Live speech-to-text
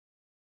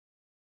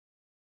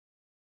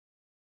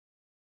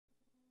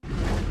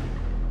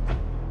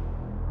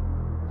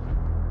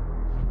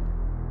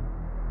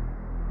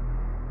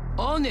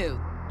All new,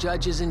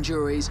 judges and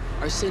juries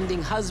are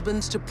sending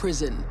husbands to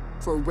prison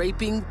for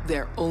raping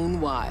their own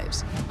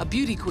wives. A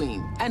beauty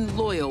queen and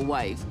loyal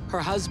wife. Her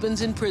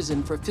husband's in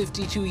prison for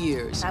 52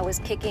 years. I was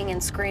kicking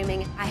and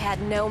screaming. I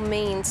had no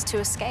means to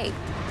escape.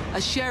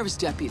 A sheriff's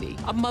deputy,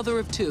 a mother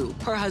of two.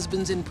 Her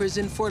husband's in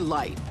prison for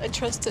life. I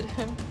trusted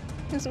him.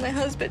 He was my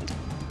husband.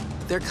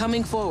 They're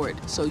coming forward,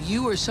 so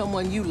you or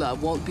someone you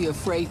love won't be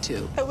afraid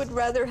to. I would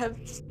rather have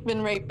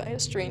been raped by a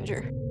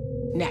stranger.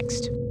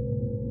 Next.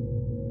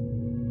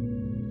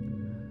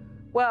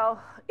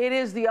 Well, it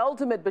is the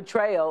ultimate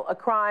betrayal, a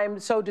crime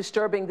so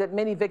disturbing that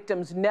many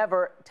victims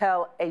never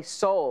tell a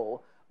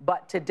soul.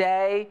 But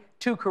today,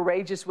 two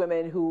courageous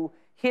women who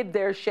hid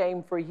their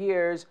shame for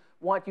years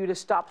want you to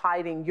stop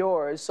hiding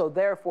yours. So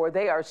therefore,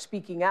 they are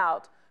speaking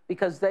out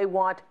because they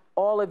want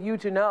all of you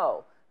to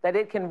know that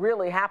it can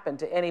really happen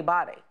to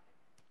anybody.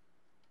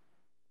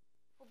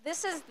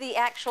 This is the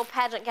actual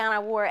pageant gown I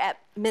wore at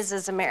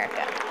Mrs.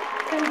 America.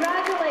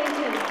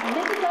 Congratulations,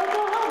 Mrs.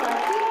 Oklahoma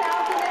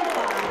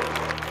 2005.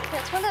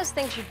 It's one of those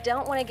things you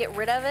don't want to get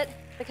rid of it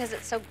because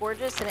it's so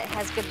gorgeous and it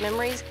has good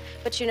memories,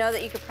 but you know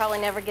that you could probably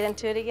never get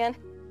into it again.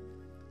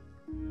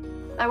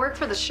 I work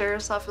for the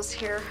sheriff's office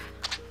here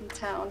in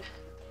town.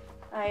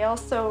 I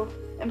also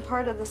am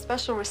part of the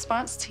special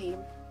response team,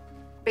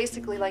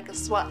 basically like a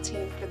SWAT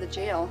team for the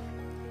jail.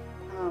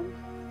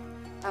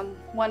 I'm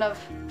one of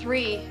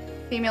 3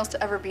 females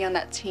to ever be on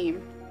that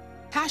team.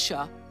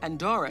 Tasha and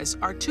Doris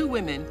are two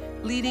women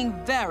leading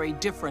very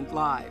different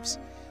lives.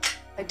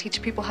 I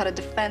teach people how to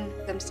defend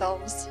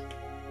themselves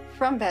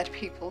from bad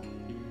people.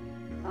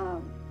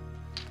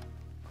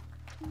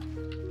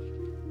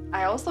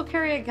 I also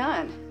carry a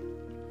gun.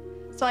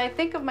 So I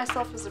think of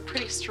myself as a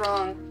pretty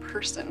strong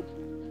person.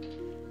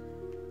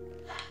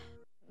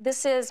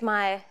 This is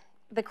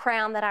the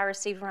crown that I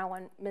received when I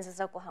won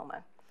Mrs.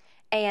 Oklahoma.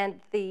 And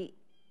it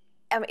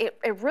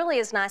really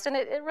is nice, and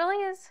it really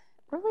is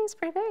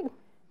pretty big.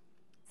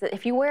 So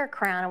if you wear a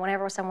crown, and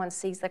whenever someone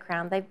sees the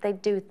crown, they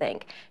do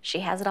think she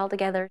has it all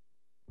together.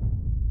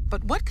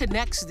 But what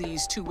connects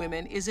these two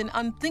women is an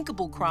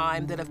unthinkable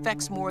crime that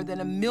affects more than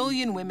 1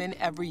 million women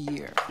every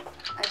year.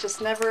 I just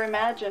never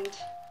imagined,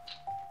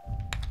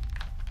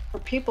 or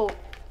people,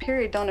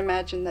 period, don't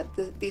imagine that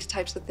these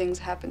types of things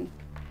happen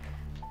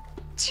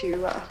to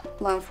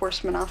law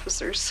enforcement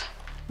officers.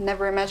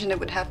 Never imagined it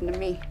would happen to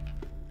me.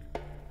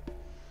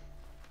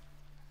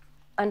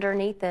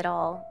 Underneath it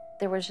all,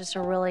 there was just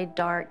a really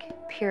dark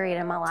period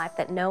in my life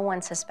that no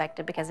one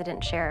suspected because I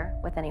didn't share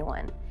with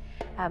anyone.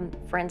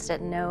 Friends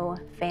didn't know,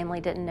 family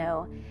didn't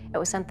know. It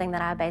was something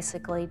that I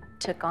basically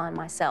took on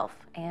myself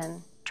and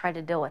tried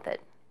to deal with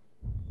it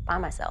by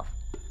myself.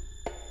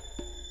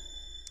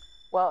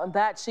 Well, and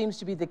that seems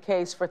to be the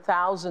case for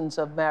thousands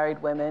of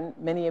married women,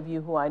 many of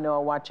you who I know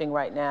are watching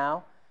right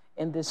now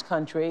in this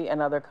country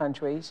and other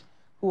countries,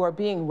 who are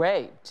being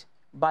raped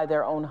by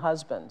their own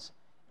husbands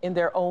in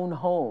their own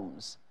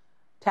homes.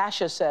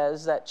 Tasha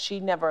says that she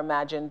never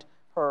imagined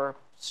her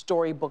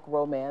storybook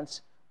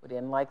romance would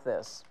end like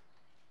this.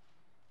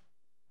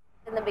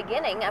 In the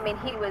beginning, I mean,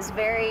 he was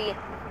very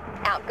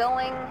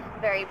outgoing,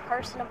 very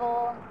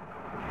personable,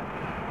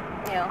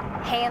 you know,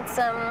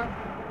 handsome.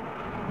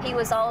 He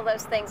was all of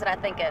those things that I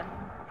think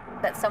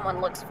that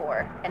someone looks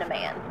for in a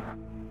man.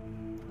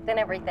 Then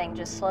everything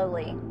just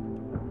slowly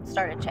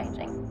started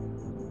changing.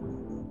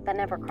 That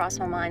never crossed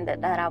my mind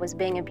that I was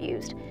being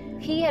abused.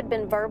 He had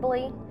been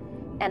verbally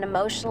and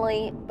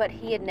emotionally, but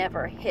he had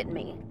never hit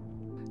me.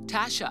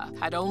 Tasha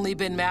had only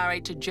been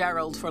married to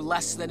Gerald for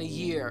less than a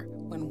year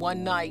when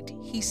one night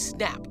he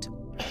snapped.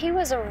 He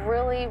was a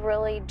really,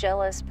 really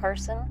jealous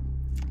person,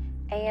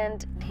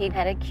 and he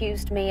had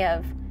accused me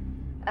of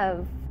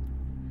I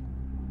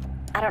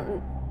don't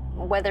know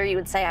whether you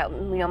would say,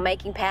 you know,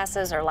 making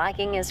passes or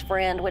liking his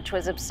friend, which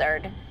was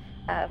absurd.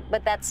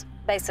 But that's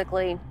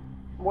basically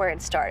where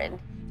it started.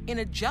 In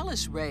a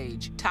jealous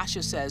rage,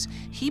 Tasha says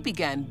he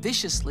began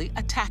viciously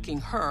attacking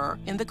her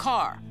in the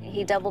car.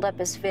 He doubled up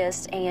his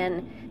fist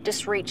and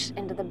just reached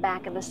into the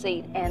back of the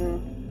seat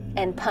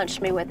and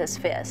punched me with his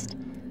fist.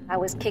 I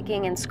was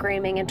kicking and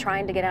screaming and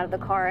trying to get out of the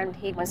car, and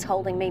he was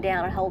holding me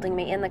down and holding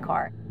me in the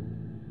car.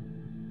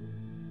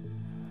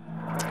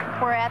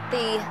 We're at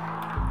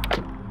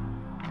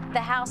the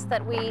house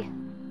that we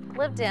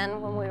lived in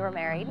when we were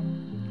married.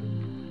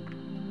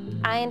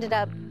 I ended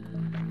up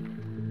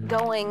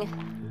going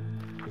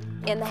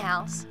in the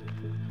house,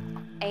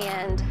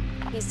 and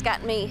he's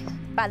got me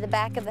by the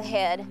back of the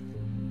head.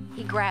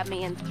 He grabbed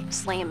me and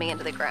slammed me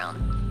into the ground.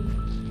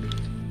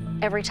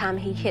 Every time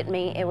he hit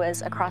me, it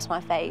was across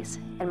my face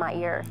and my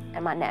ear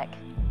and my neck.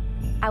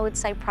 I would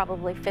say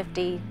probably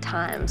 50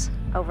 times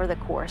over the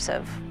course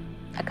of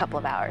a couple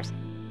of hours.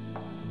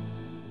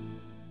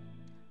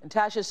 And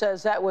Tasha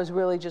says that was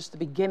really just the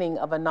beginning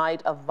of a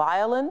night of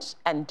violence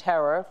and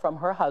terror from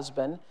her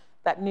husband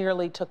that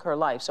nearly took her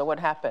life. So what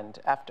happened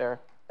after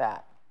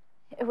that?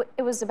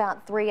 It was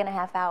about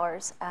 3.5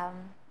 hours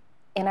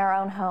in our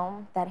own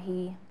home that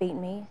he beat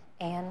me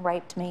and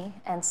raped me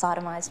and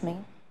sodomized me.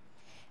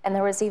 And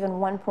there was even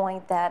one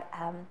point that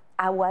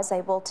I was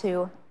able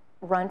to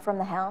run from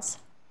the house,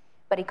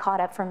 but he caught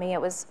up from me. It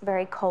was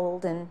very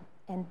cold and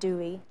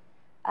dewy,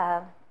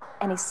 and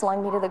he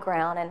slung me to the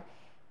ground, and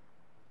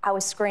I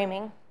was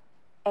screaming,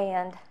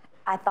 and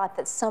I thought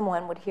that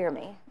someone would hear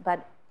me,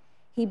 but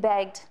he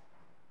begged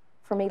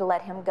for me to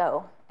let him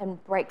go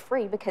and break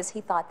free because he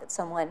thought that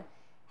someone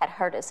had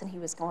hurt us and he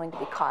was going to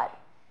be caught.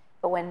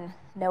 But when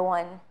no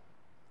one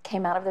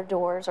came out of their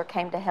doors or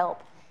came to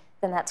help,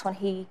 then that's when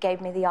he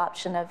gave me the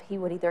option of he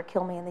would either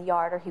kill me in the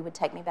yard or he would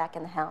take me back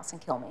in the house and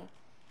kill me.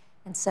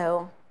 And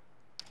so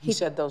he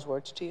said those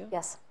words to you?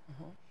 Yes.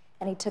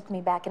 And he took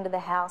me back into the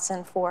house,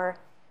 and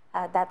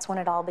that's when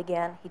it all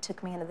began. He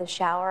took me into the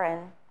shower,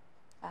 and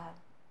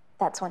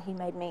that's when he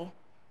made me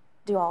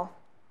do all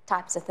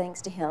types of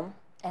things to him,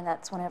 and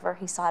that's whenever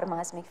he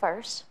sodomized me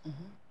first.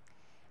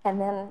 And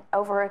then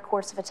over a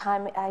course of a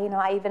time,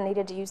 I even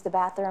needed to use the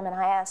bathroom, and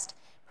I asked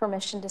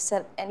permission to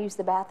sit and use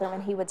the bathroom,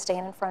 and he would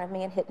stand in front of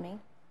me and hit me.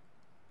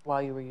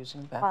 While you were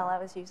using the bathroom? While I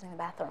was using the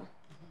bathroom.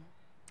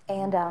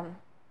 And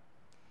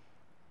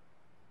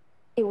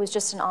it was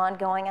just an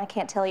ongoing, I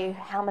can't tell you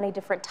how many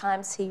different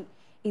times he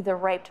either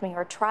raped me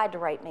or tried to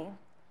rape me.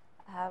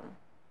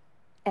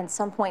 At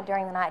some point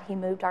during the night, he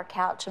moved our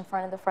couch in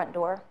front of the front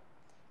door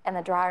and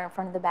the dryer in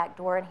front of the back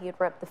door, and he had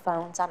ripped the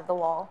phones out of the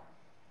wall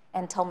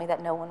and told me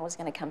that no one was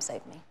going to come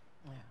save me.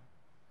 Yeah.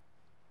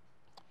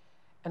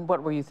 And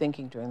what were you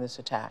thinking during this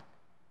attack?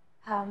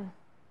 I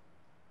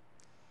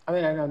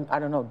mean, I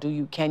don't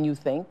know. Can you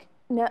think?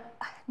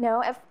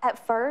 No.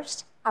 At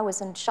first, I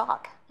was in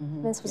shock.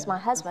 This was my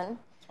husband.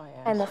 That's why I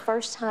asked. And the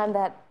first time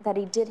that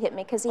he did hit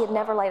me, because he had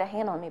never laid a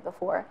hand on me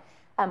before,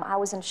 I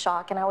was in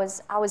shock, and I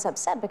was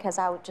upset because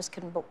I just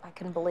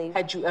couldn't believe.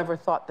 Had you ever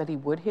thought that he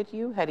would hit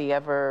you? Had he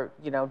ever,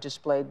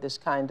 displayed this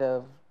kind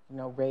of,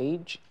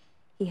 rage?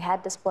 He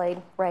had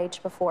displayed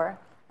rage before.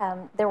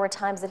 There were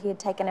times that he had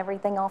taken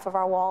everything off of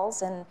our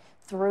walls and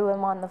threw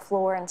them on the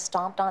floor and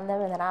stomped on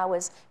them, and then I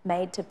was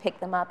made to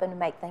pick them up and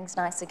make things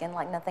nice again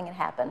like nothing had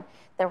happened.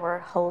 There were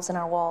holes in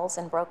our walls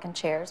and broken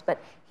chairs,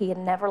 but he had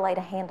never laid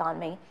a hand on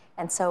me,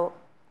 and so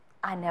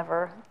I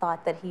never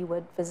thought that he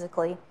would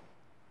physically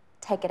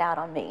take it out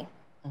on me.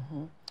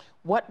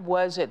 What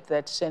was it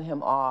that sent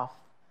him off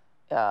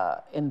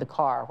in the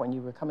car when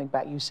you were coming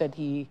back? You said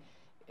he,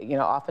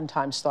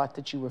 oftentimes thought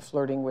that you were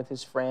flirting with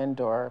his friend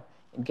or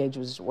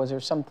engaged. Was there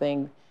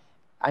something?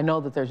 I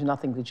know that there's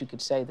nothing that you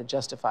could say that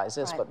justifies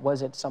this, but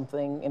was it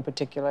something in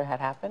particular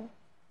had happened?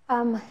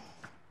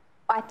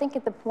 I think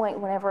at the point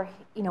whenever,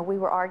 we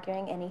were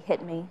arguing and he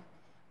hit me,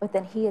 but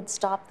then he had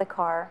stopped the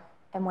car,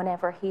 and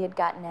whenever he had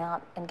gotten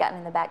out and gotten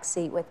in the back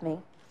seat with me,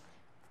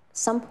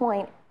 some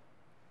point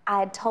I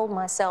had told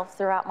myself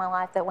throughout my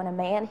life that when a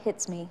man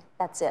hits me,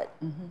 that's it.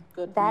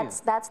 Good for you.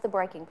 That's the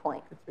breaking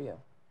point. Good for you.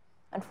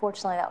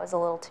 Unfortunately, that was a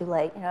little too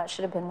late. It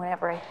should have been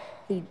whenever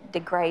he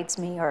degrades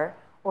me or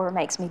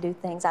makes me do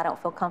things I don't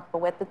feel comfortable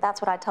with. But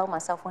that's what I told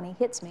myself when he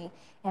hits me.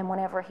 And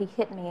whenever he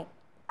hit me,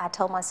 I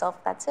told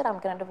myself, that's it, I'm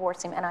going to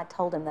divorce him. And I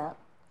told him that.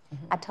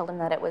 I told him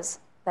that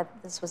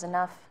this was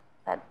enough,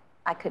 that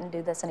I couldn't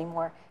do this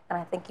anymore. And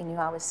I think he knew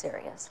I was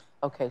serious.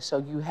 Okay, so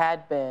you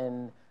had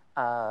been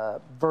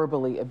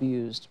verbally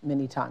abused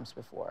many times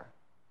before,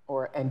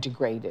 and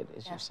degraded,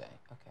 as you say.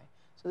 Okay.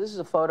 So this is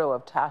a photo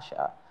of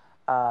Tasha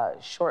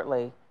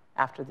shortly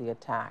after the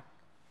attack.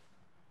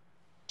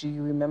 Do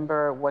you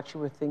remember what you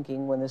were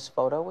thinking when this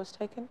photo was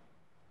taken?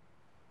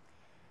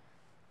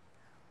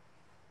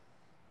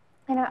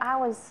 I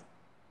was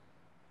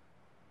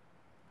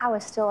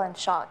still in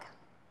shock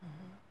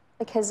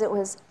because it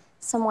was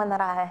someone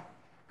that I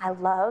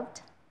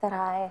loved, that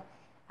I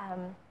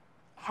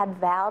had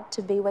vowed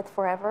to be with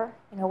forever.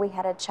 We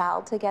had a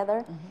child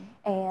together,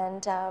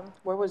 and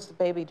where was the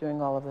baby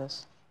during all of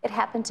this? It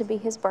happened to be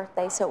his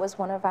birthday, so it was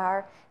one of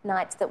our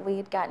nights that we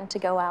had gotten to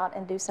go out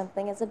and do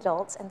something as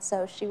adults, and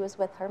so she was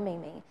with her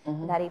Mimi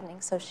that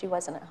evening, so she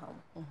wasn't at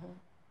home.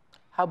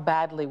 How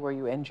badly were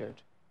you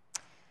injured?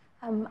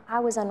 I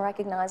was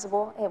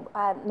unrecognizable.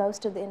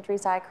 Most of the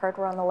injuries I occurred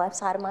were on the left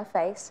side of my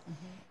face,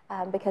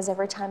 because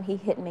every time he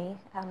hit me,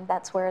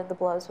 that's where the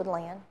blows would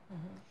land.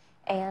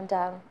 And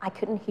I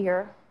couldn't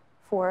hear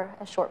for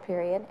a short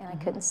period, and I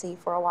couldn't see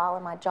for a while,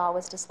 and my jaw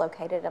was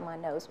dislocated and my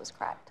nose was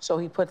cracked. So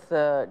he put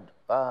the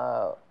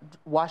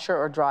washer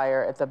or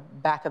dryer at the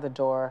back of the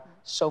door,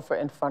 sofa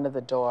in front of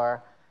the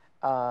door,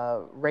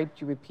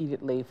 raped you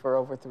repeatedly for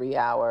over 3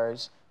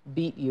 hours,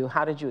 beat you.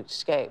 How did you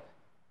escape?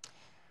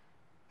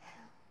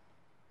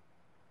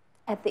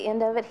 At the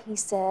end of it, he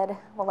said,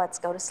 well, let's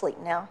go to sleep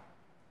now.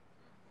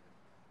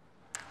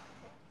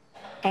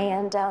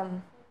 And I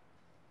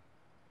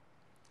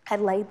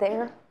laid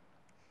there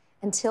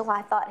until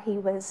I thought he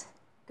was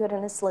good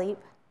and asleep.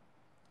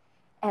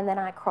 And then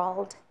I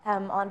crawled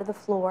onto the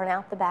floor and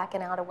out the back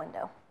and out a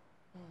window.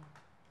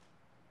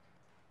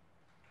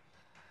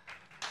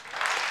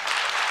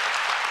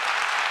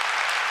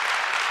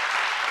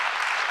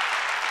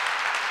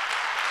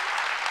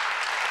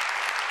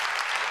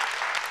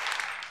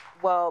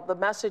 Well, the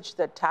message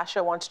that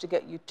Tasha wants to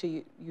get you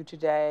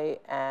today,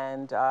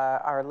 and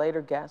our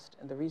later guest,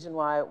 and the reason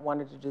why I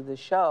wanted to do this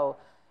show,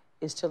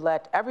 is to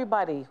let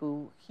everybody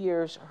who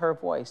hears her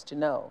voice to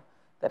know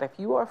that if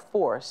you are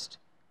forced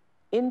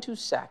into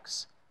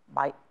sex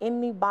by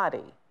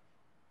anybody,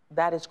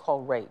 that is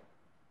called rape.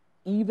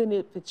 Even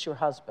if it's your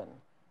husband,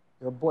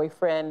 your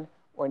boyfriend,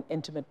 or an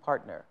intimate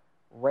partner.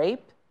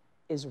 Rape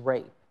is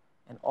rape.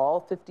 And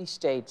all 50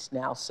 states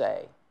now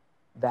say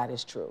that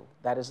is true.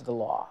 That is the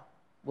law.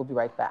 We'll be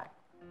right back.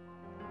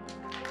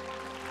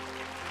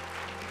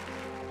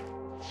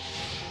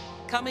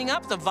 Coming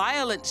up, the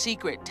violent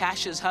secret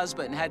Tasha's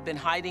husband had been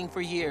hiding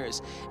for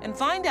years, and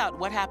find out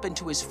what happened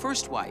to his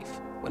first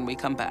wife when we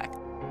come back.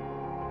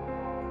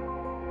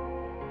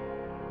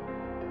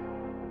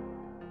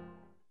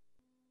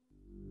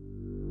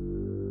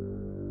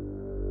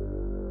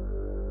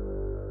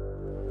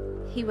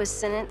 He was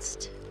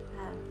sentenced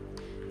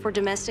for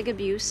domestic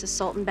abuse,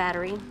 assault and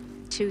battery,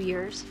 2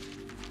 years.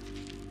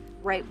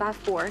 Rape by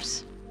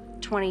force,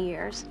 20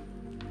 years.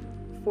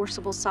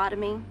 Forcible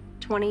sodomy,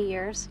 20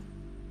 years.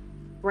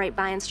 Rape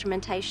by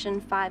instrumentation,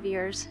 5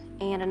 years.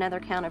 And another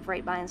count of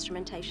rape by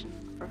instrumentation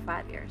for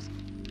 5 years.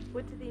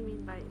 What do they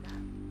mean by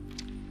that?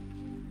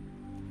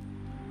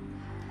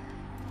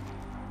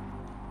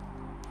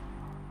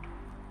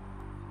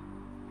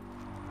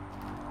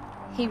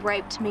 He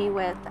raped me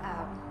with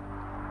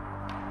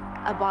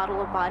a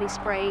bottle of body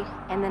spray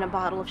and then a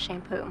bottle of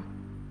shampoo.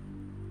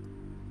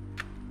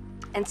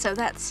 And so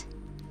that's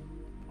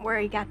where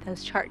he got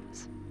those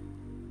charges.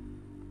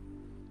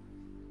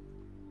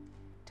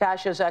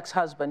 Tasha's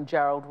ex-husband,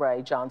 Gerald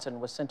Ray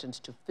Johnson, was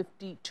sentenced to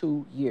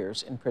 52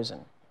 years in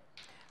prison.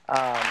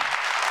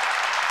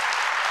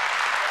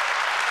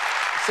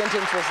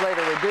 Sentence was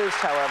later reduced,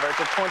 however,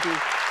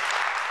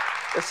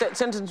 the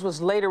sentence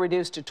was later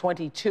reduced to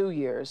 22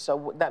 years,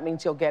 so that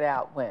means he'll get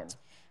out when?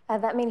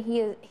 That means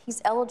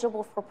he's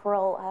eligible for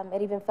parole.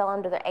 It even fell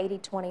under the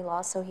 80-20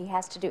 law, so he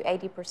has to do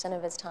 80%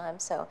 of his time.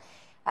 So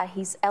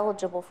he's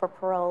eligible for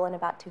parole in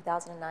about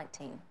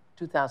 2019.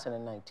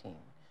 2019.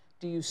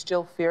 Do you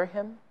still fear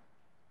him?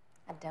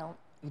 I don't.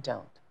 You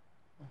don't?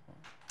 Mm-hmm.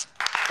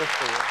 Good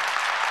for you.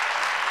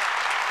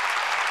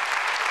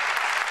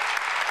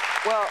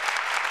 Well,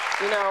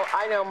 you know,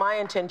 I know my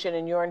intention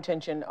and your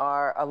intention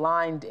are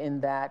aligned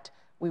in that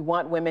we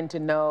want women to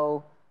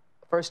know,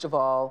 first of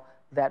all,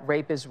 that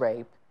rape is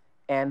rape,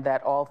 and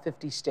that all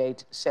 50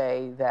 states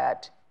say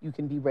that you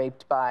can be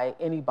raped by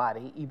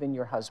anybody, even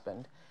your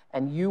husband.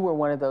 And you were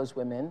one of those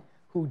women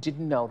who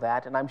didn't know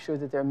that, and I'm sure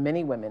that there are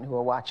many women who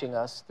are watching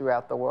us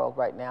throughout the world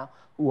right now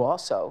who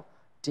also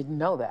didn't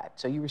know that.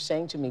 So you were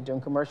saying to me during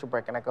commercial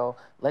break, and I go,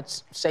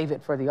 let's save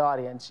it for the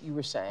audience. You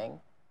were saying?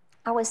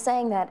 I was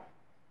saying that,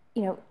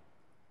 you know,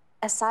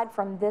 aside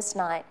from this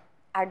night,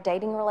 our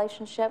dating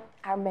relationship,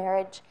 our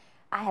marriage,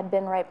 I had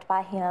been raped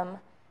by him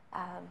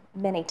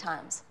many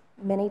times.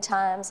 Many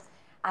times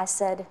I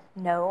said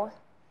no.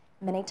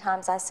 Many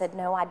times I said,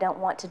 no, I don't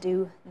want to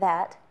do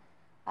that.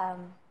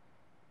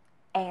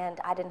 And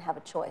I didn't have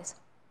a choice.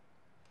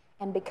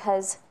 And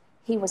because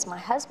he was my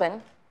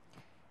husband,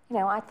 you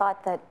know, I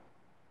thought that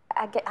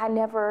I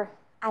never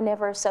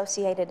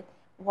associated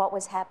what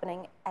was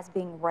happening as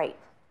being rape.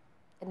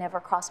 It never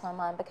crossed my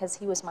mind because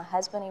he was my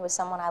husband. He was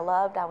someone I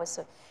loved. I was,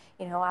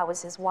 you know, I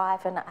was his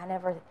wife, and I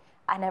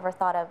never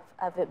thought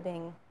of it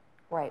being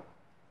rape.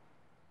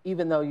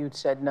 Even though you'd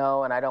said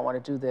no, and I don't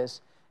want to do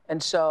this,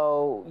 and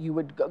so you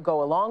would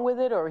go along with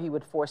it, or he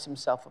would force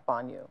himself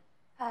upon you?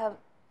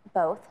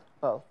 Both.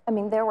 Both. I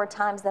mean, there were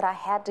times that I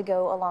had to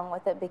go along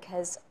with it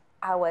because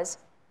I was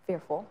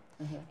fearful,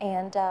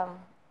 and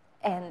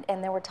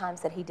there were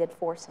times that he did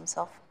force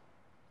himself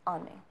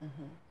on me.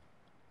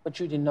 But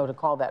you didn't know to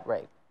call that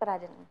rape. But I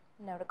didn't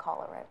know to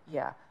call it rape.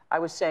 Yeah, I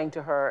was saying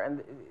to her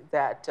and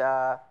that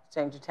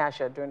saying to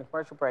Tasha during the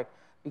commercial break,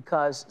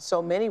 because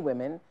so many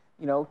women,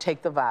 you know,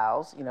 take the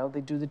vows, you know,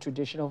 they do the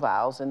traditional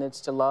vows, and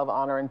it's to love,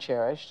 honor, and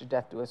cherish, to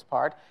death do us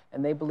part,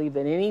 and they believe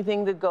that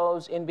anything that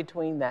goes in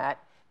between that,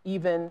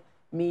 even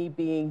me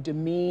being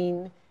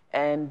demeaned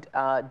and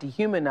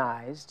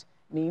dehumanized,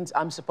 means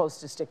I'm supposed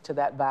to stick to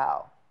that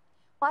vow.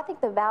 Well, I think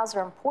the vows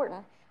are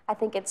important. I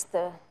think it's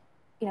the,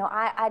 you know,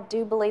 I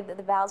do believe that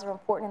the vows are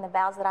important, and the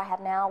vows that I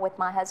have now with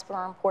my husband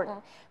are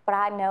important, but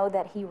I know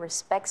that he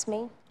respects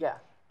me. Yeah.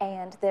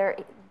 And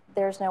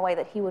there's no way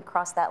that he would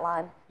cross that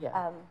line.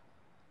 Yeah.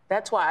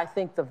 That's why I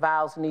think the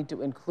vows need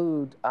to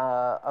include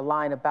a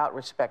line about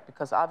respect,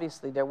 because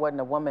obviously there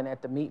wasn't a woman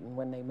at the meeting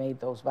when they made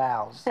those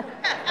vows.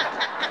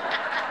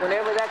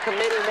 Whenever that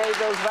committee made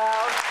those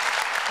vows,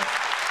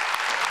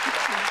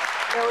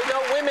 there were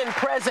no women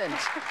present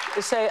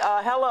to say,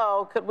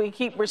 hello, could we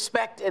keep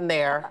respect in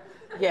there?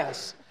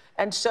 Yes.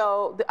 And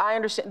so I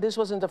understand this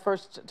wasn't the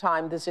first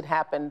time this had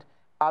happened,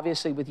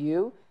 obviously with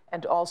you,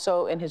 and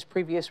also in his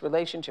previous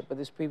relationship with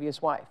his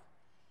previous wife.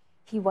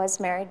 He was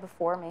married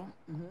before me,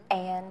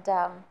 and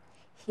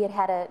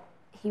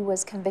he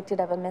was convicted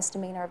of a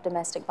misdemeanor of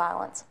domestic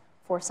violence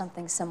for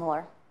something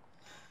similar.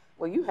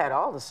 Well, you had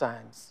all the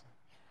signs.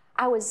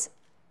 I was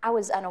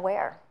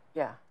unaware.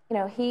 Yeah. You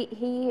know,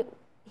 he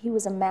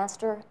was a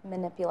master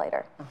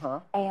manipulator,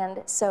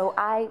 and so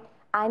I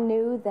I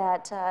knew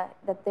that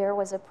that there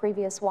was a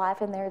previous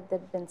wife and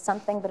there'd been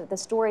something, but the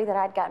story that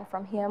I'd gotten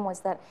from him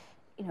was that,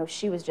 you know,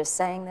 she was just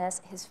saying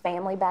this. His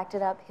family backed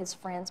it up. His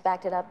friends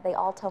backed it up. They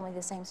all told me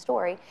the same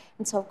story.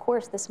 And so, of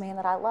course, this man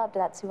that I loved,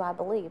 that's who I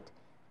believed.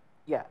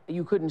 Yeah,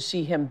 you couldn't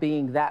see him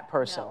being that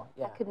person. No,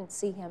 yeah. I couldn't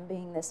see him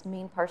being this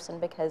mean person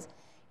because,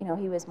 you know,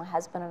 he was my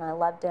husband and I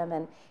loved him.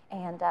 And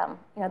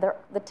you know,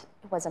 it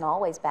wasn't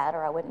always bad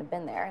or I wouldn't have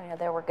been there. You know,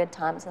 there were good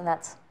times, and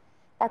that's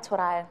what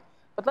I...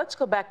 But let's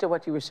go back to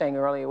what you were saying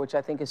earlier, which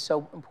I think is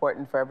so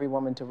important for every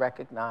woman to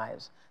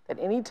recognize, that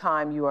any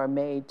time you are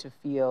made to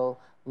feel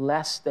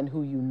less than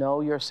who you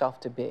know yourself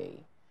to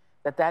be,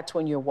 that's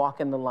when you're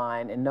walking the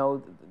line and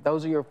know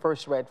those are your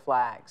first red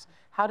flags.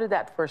 How did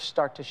that first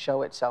start to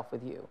show itself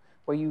with you,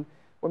 where you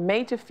were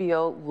made to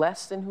feel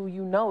less than who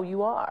you know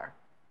you are?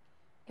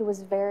 It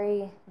was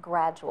very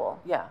gradual.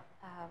 Yeah.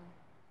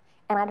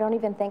 And I don't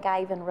even think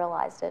I even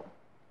realized it.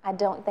 I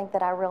don't think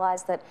that I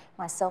realized that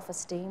my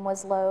self-esteem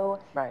was low,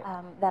 right.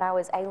 That I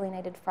was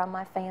alienated from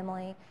my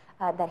family,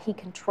 that he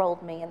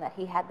controlled me and that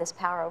he had this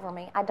power over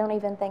me. I don't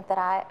even think that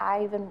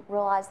I even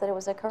realized that it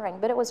was occurring.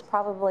 But it was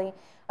probably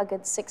a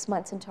good 6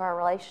 months into our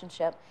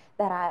relationship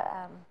that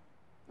I,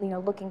 you know,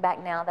 looking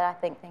back now, that I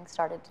think things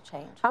started to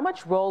change. How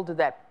much role did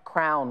that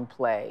crown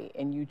play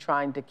in you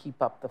trying to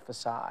keep up the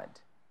facade?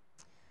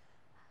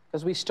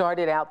 Because we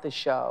started out the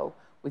show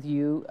with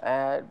you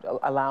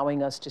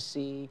allowing us to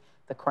see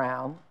the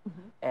crown,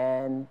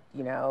 and,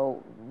 you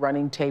know,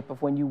 running tape of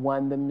when you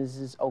won the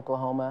Mrs.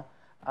 Oklahoma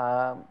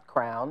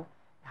crown.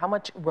 How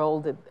much of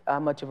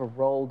a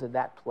role did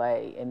that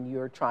play in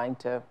your trying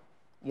to,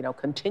 you know,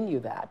 continue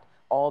that,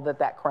 all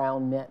that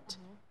crown meant?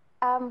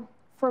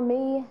 For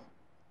me,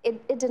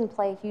 it didn't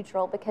play a huge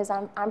role because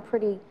I'm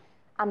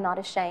not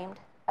ashamed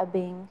of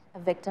being a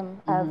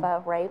victim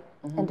of rape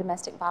and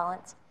domestic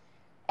violence.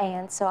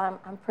 And so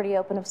I'm pretty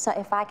open.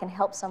 If I can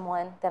help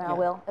someone, then I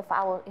will.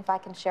 If I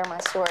can share my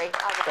story,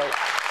 I will. Great.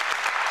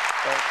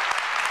 Great.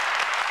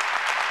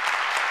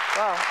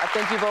 Well, I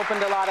think you've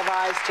opened a lot of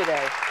eyes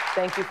today.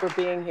 Thank you for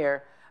being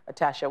here,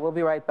 Tasha. We'll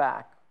be right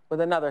back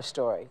with another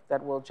story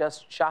that will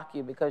just shock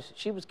you, because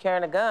she was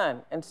carrying a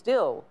gun and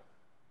still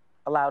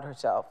allowed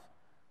herself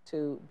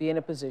to be in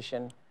a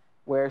position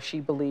where she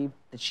believed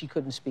that she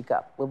couldn't speak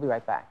up. We'll be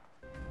right back.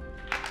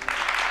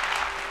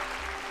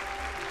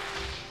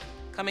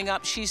 Coming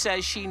up, she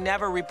says she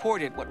never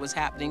reported what was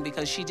happening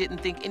because she didn't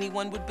think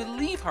anyone would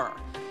believe her.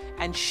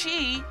 And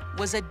she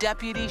was a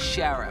deputy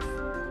sheriff.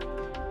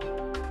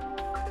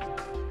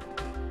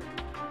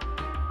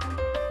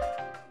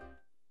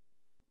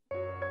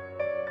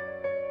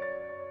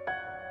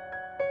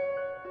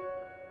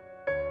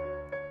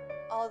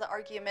 All the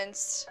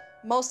arguments,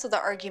 most of the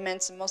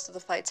arguments and most of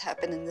the fights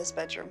happened in this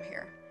bedroom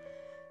here.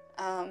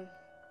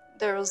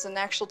 There was an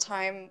actual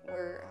time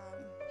where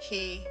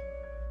he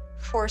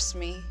forced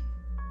me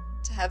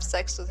to have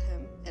sex with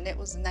him, and it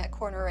was in that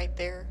corner right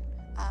there.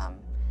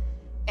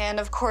 And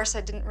of course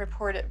I didn't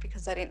report it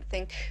because I didn't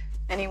think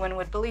anyone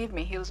would believe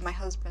me. He was my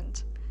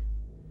husband.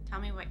 Tell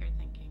me what you're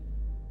thinking.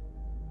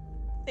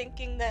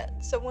 Thinking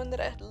that someone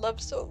that I had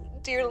loved so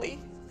dearly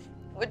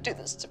would do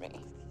this to me.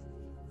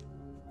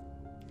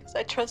 Because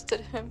I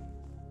trusted him.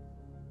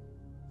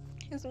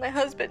 He was my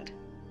husband.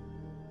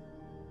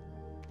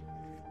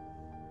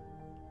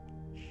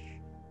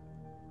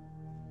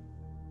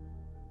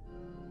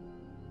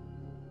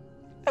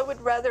 I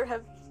would rather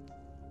have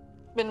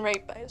been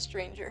raped by a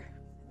stranger.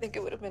 I think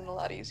it would have been a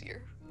lot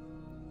easier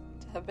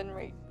to have been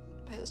raped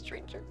by a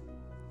stranger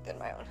than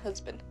my own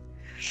husband.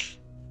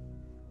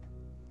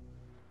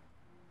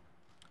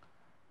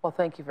 Well,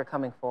 thank you for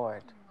coming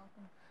forward.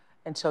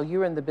 And so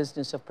you're in the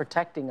business of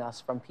protecting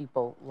us from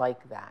people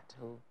like that,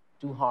 who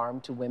do harm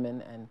to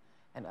women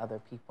and other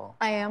people.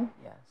 I am.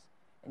 Yes.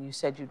 And you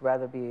said would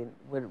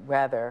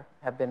rather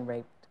have been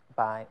raped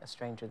by a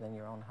stranger than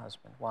your own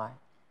husband. Why?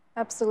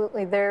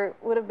 Absolutely. There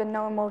would have been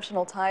no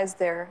emotional ties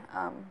there.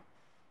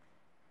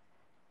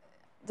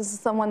 This is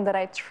someone that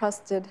I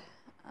trusted,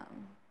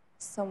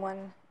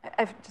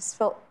 I've just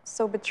felt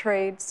so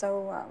betrayed,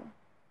 so,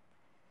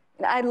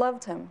 I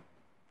loved him.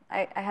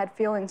 I had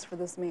feelings for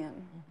this man.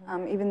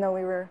 Even though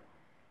we were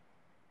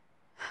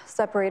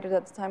separated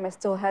at the time, I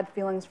still had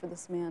feelings for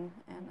this man.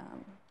 And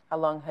how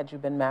long had you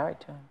been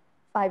married to him?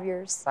 5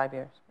 years. 5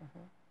 years.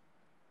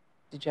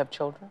 Did you have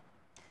children?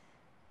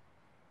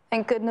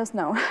 Thank goodness,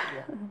 no.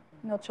 Yeah.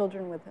 No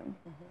children with him.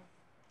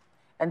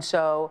 And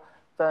so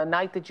the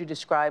night that you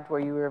described where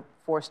you were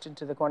forced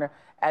into the corner,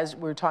 as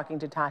we were talking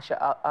to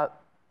Tasha,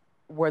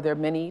 were there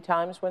many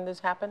times when this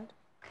happened?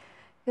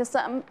 Yes,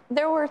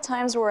 there were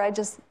times where I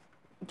just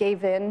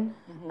gave in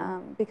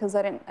because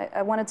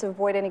I wanted to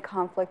avoid any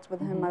conflict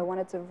with him. I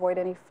wanted to avoid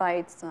any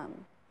fights.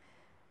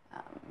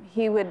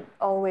 He would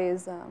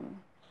always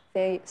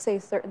say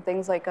certain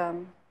things like,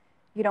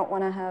 you don't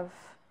want to have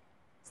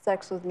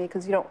sex with me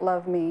because you don't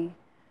love me,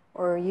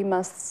 or you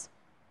must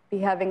be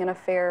having an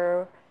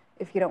affair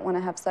if you don't want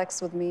to have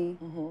sex with me.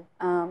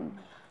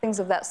 Things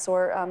of that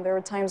sort. There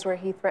were times where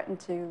he threatened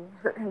to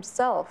hurt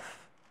himself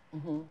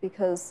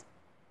because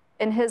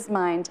in his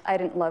mind, I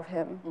didn't love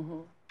him.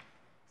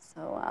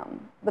 So,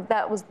 but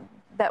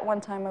that one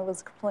time I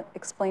was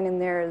explaining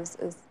there is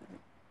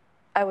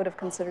I would have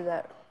considered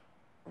that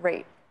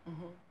rape.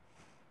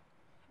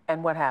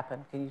 And what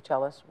happened? Can you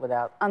tell us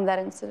without? On that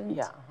incident?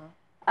 Yeah.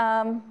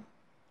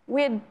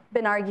 We had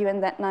been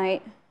arguing that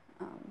night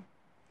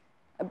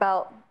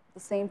about the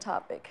same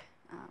topic,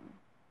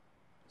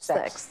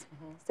 sex.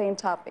 Same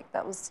topic.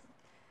 That was.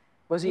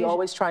 Was he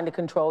always trying to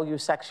control you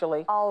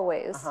sexually?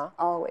 Always,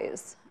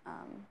 always.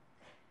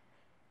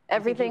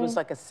 Everything. He was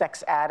like a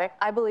sex addict?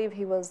 I believe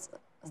he was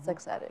a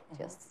sex addict,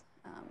 yes.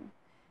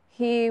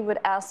 He would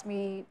ask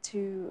me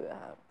to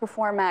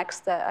perform acts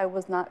that I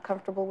was not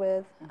comfortable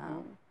with.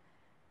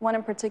 One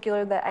in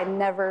particular that I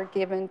never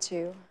gave in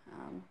to.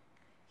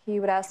 He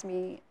would ask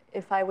me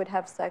if I would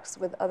have sex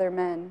with other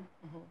men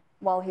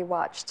while he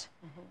watched.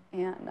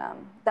 And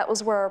that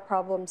was where our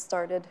problem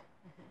started,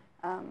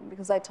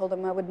 because I told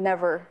him I would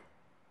never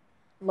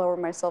lower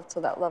myself to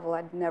that level.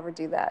 I'd never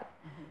do that.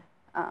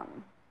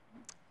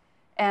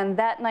 And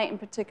that night in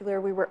particular,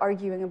 we were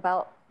arguing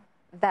about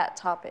that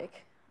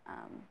topic.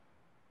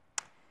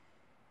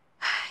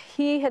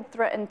 He had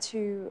threatened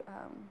to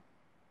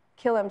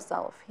kill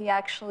himself. He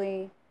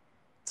actually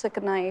took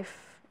a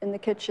knife in the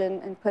kitchen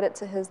and put it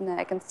to his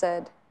neck and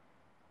said,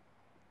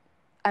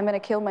 "I'm going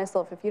to kill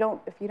myself if you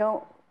don't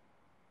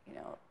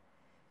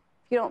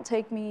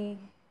take me,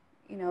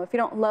 if you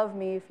don't love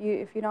me, if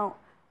you don't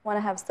want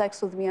to have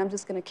sex with me, I'm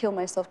just going to kill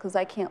myself because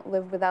I can't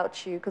live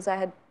without you." Because I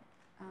had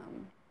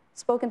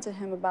spoken to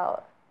him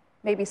about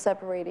maybe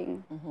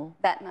separating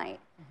that night.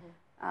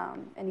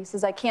 And he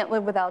says, "I can't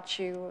live without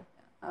you.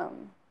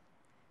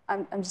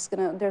 I'm just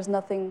gonna, there's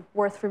nothing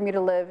worth for me to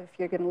live if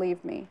you're gonna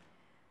leave me."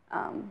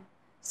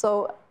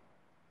 So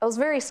I was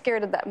very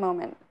scared at that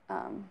moment.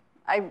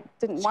 I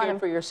didn't want him. Scared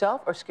for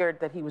yourself or scared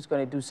that he was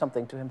going to do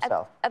something to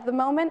himself? At the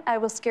moment, I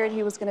was scared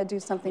he was going to do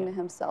something to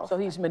himself. So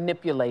he's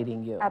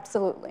manipulating you?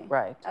 Absolutely.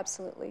 Right.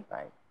 Absolutely.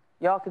 Right.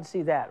 Y'all can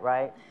see that,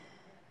 right?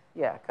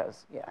 Yeah,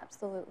 because, yeah.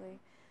 Absolutely.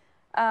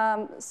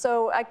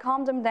 So I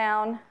calmed him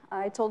down.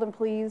 I told him,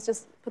 please,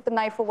 just put the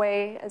knife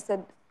away. I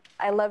said,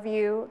 "I love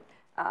you.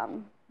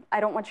 I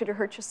don't want you to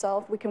hurt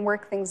yourself. We can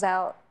work things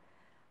out."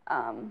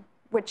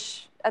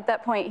 Which, at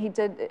that point, he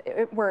did.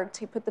 It worked.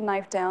 He put the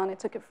knife down. I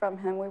took it from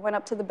him. We went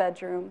up to the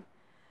bedroom.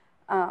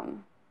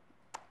 And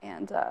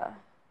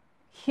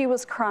he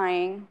was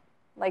crying,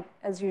 like,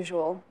 as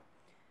usual.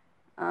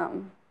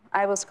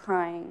 I was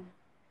crying.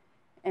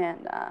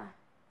 And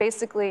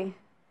basically,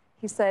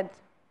 he said,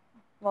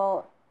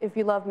 "Well, if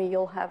you love me,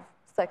 you'll have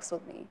sex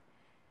with me."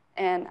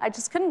 And I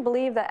just couldn't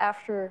believe that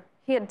after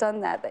he had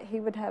done that, that he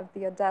would have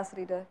the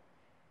audacity to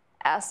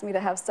ask me to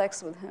have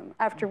sex with him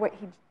after what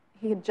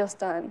he had just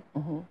done.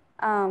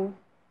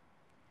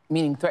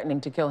 Meaning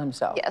threatening to kill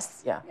himself?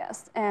 Yes. Yeah.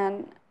 Yes.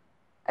 And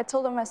I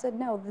told him, I said,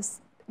 no.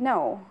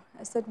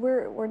 I said,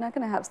 we're not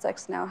going to have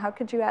sex now. How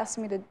could you ask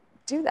me to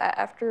do that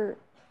after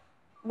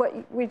what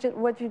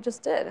you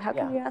just did? How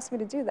can you ask me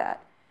to do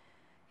that?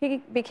 He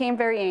became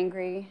very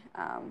angry,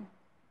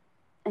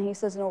 and he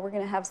says, "No, we're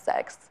going to have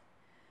sex."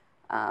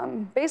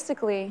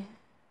 Basically,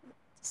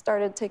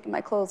 started taking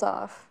my clothes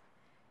off,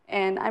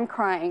 and I'm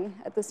crying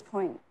at this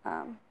point.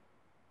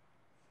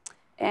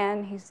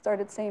 And he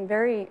started saying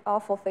very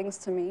awful things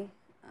to me.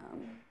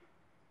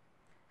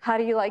 "How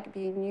do you like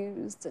being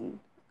used?" And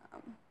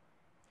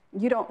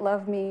 "You don't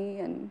love me,"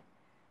 and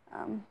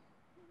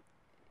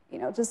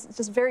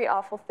just very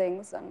awful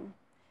things. And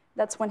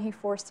that's when he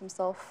forced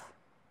himself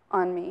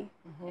on me.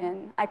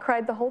 And I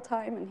cried the whole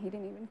time, and he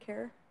didn't even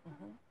care.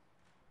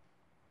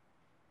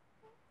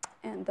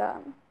 And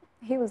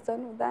he was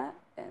done with that,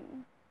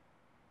 and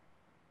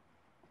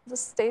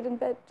just stayed in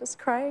bed just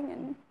crying.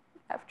 And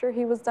after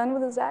he was done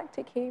with his act,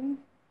 he came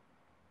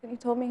and he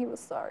told me he was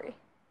sorry.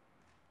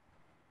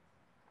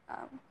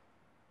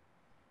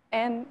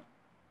 And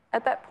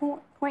at that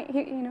point,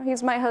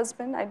 he's my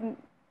husband. I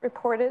didn't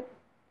report it.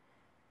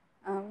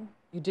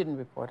 You didn't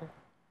report it?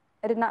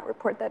 I did not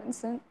report that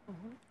incident.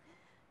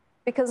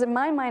 Because in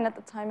my mind at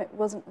the time, it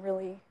wasn't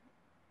really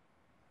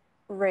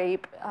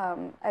rape.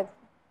 I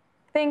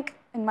think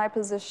in my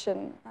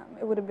position,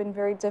 it would have been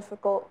very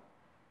difficult.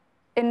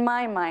 In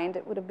my mind,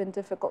 it would have been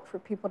difficult for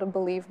people to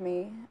believe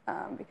me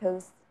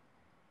because...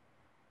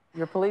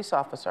 You're a police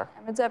officer.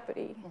 I'm a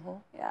deputy.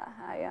 Yeah,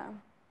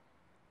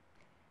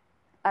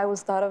 I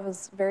was thought of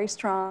as very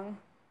strong,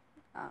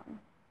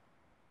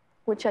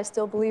 which I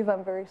still believe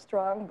I'm very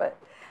strong, but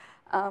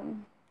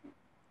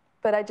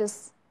I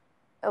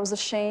was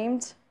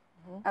ashamed.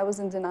 I was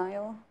in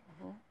denial.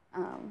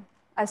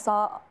 I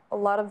saw a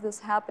lot of this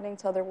happening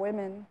to other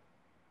women,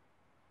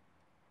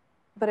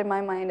 but in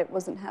my mind, it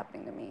wasn't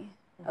happening to me.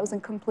 I was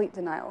in complete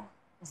denial.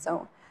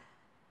 So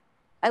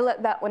I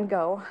let that one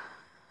go.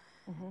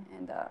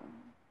 And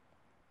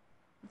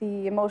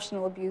the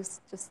emotional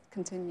abuse just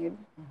continued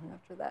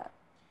after that.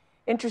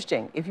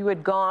 Interesting. If you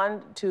had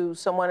gone to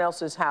someone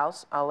else's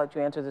house, I'll let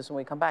you answer this when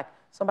we come back,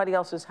 somebody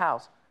else's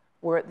house,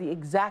 where the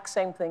exact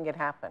same thing had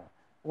happened.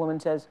 A woman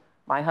says,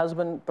 "My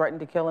husband threatened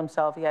to kill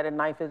himself. He had a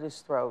knife at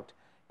his throat."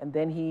 And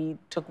then he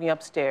took me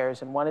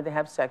upstairs and wanted to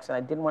have sex, and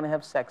I didn't want to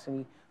have sex, and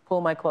he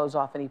pulled my clothes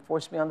off, and he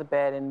forced me on the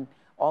bed, and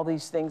all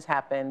these things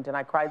happened, and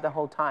I cried the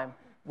whole time.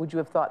 Would you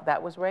have thought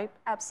that was rape?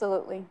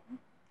 Absolutely.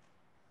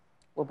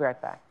 We'll be right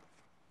back.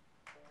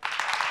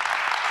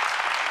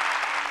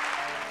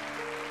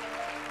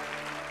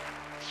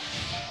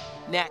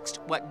 Next,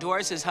 what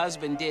Doris's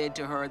husband did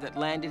to her that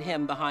landed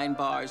him behind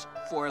bars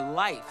for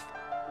life.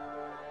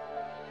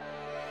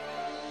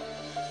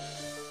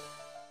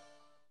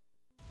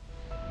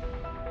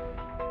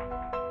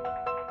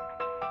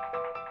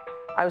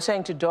 I was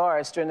saying to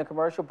Doris during the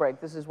commercial break,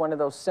 this is one of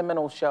those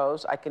seminal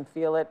shows. I can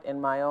feel it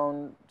in my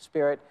own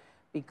spirit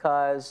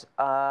because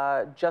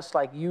just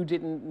like you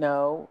didn't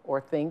know or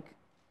think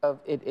of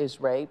it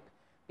as rape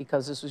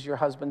because this was your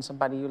husband,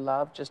 somebody you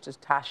loved, just as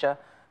Tasha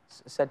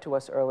said to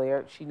us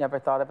earlier, she never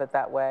thought of it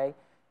that way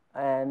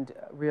and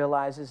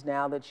realizes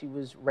now that she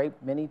was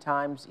raped many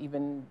times,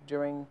 even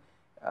during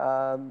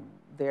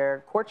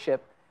their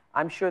courtship.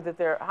 I'm sure that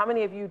how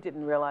many of you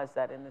didn't realize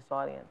that in this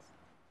audience?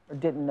 Or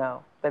didn't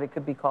know that it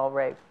could be called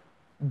rape?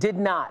 Did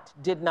not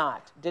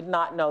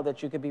know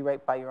that you could be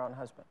raped by your own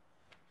husband.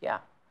 Yeah.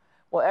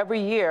 Well,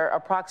 every year,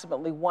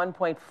 approximately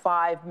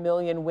 1.5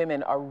 million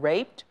women are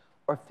raped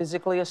or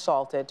physically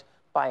assaulted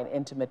by an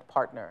intimate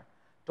partner.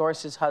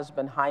 Doris's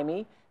husband,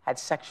 Jaime, had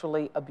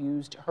sexually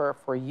abused her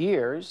for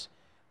years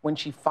when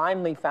she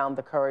finally found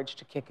the courage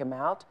to kick him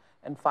out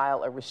and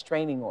file a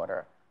restraining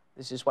order.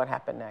 This is what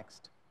happened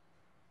next.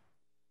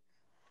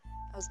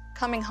 I was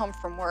coming home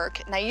from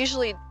work, and I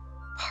usually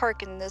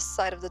park in this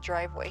side of the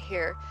driveway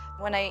here.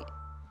 When I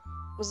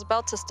was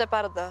about to step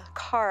out of the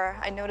car,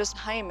 I noticed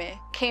Jaime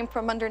came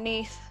from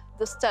underneath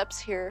the steps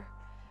here,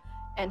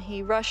 and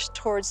he rushed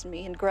towards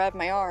me and grabbed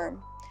my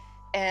arm.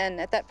 And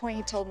at that point,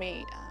 he told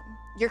me,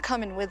 "You're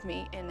coming with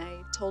me." And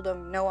I told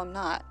him, "No, I'm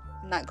not.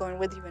 I'm not going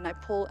with you." And I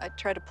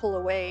tried to pull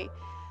away,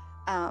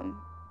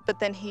 but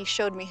then he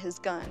showed me his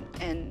gun.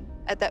 And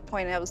at that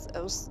point, I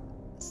was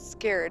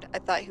scared. I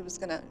thought he was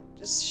gonna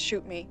just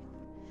shoot me.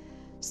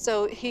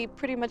 So he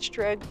pretty much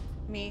dragged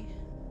me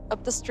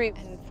up the street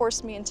and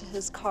forced me into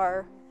his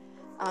car.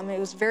 He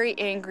was very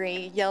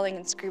angry, yelling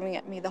and screaming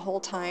at me the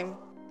whole time.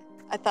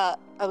 I thought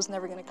I was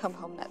never gonna come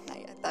home that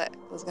night. I thought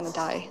I was gonna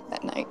die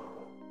that night.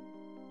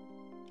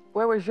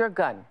 Where was your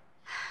gun?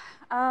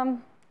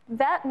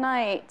 That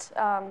night,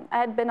 I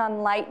had been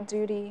on light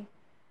duty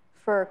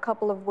for a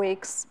couple of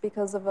weeks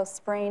because of a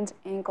sprained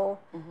ankle.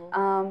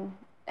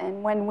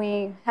 And when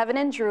we have an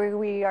injury,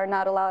 we are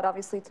not allowed,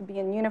 obviously, to be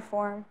in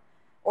uniform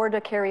or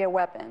to carry a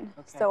weapon.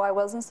 Okay. So I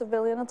was in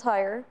civilian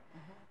attire.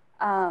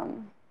 I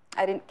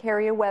didn't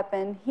carry a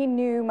weapon. He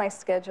knew my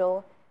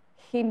schedule.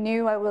 He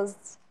knew I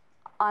was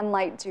on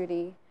light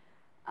duty.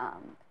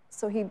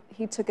 So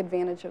he took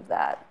advantage of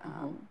that.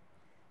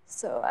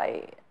 So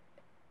I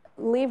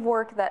leave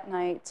work that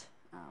night,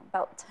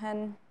 about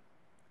 10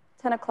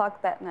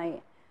 o'clock that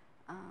night,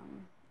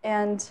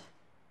 and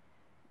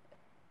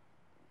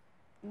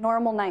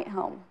normal night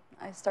home.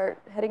 I start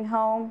heading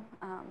home,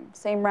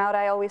 same route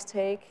I always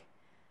take.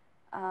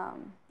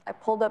 I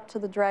pulled up to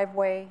the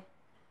driveway.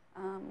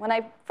 When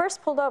I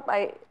first pulled up,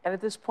 And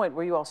at this point,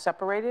 were you all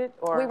separated?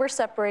 Or? We were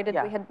separated.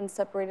 Yeah. We had been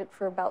separated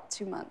for about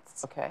 2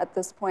 months. Okay. At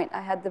this point,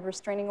 I had the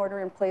restraining order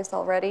in place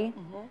already.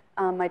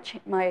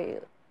 My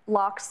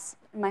locks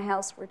in my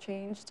house were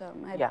changed.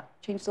 I had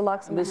changed the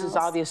locks in my house. This is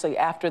obviously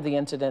after the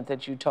incident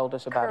that you told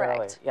us about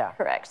earlier. Yeah.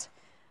 Correct.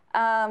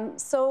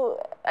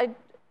 So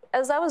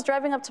as I was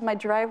driving up to my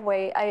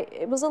driveway,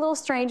 it was a little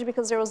strange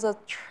because there was a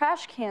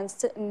trash can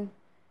sitting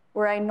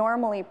where I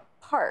normally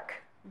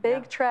park,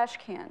 big trash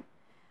can.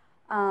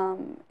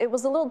 It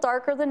was a little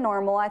darker than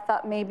normal. I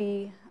thought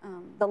maybe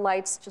the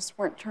lights just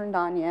weren't turned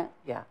on yet.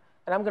 Yeah,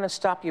 and I'm going to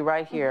stop you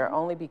right here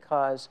only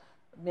because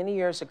many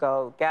years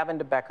ago, Gavin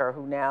DeBecker,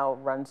 who now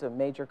runs a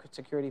major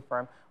security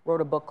firm,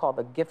 wrote a book called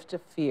The Gift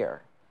of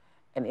Fear.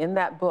 And in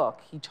that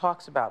book, he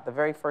talks about, the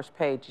very first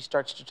page, he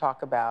starts to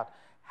talk about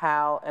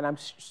how, and I'm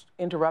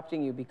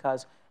interrupting you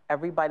because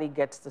everybody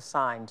gets the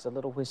signs, the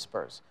little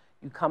whispers.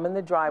 You come in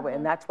the driveway,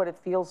 and that's what it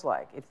feels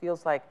like. It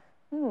feels like,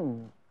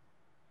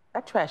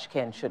 that trash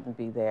can shouldn't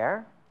be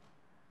there.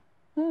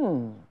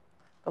 The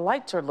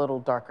lights are a little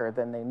darker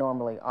than they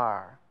normally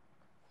are.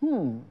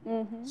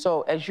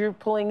 So as you're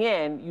pulling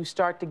in, you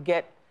start to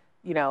get,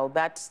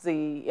 that's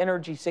the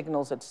energy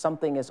signals that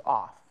something is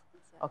off.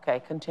 Okay,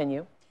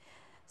 continue.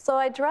 So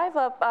I drive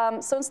up,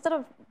 so instead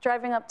of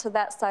driving up to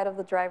that side of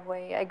the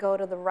driveway, I go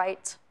to the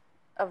right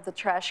of the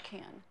trash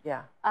can.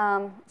 Yeah.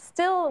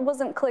 Still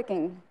wasn't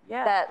clicking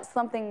that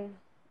something.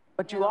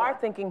 But you are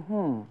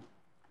thinking,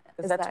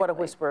 because that's what a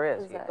whisper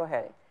is. Exactly. Go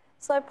ahead.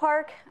 So I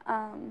park,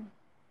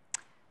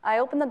 I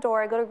open the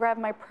door, I go to grab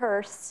my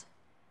purse,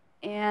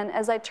 and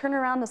as I turn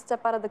around to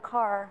step out of the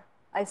car,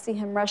 I see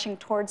him rushing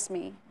towards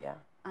me. Yeah.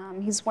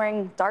 He's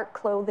wearing dark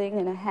clothing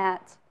and a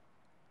hat,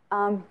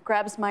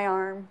 grabs my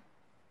arm,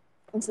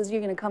 and says,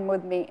 "You're gonna come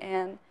with me."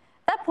 And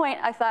at that point,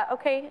 I thought,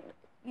 okay,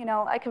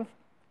 I can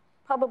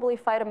probably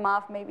fight him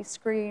off, maybe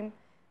scream.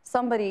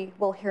 Somebody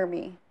will hear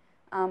me.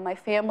 My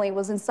family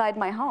was inside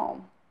my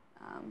home.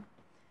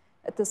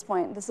 at this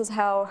point. This is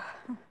how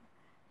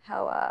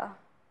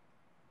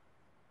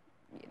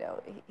you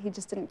know, he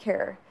just didn't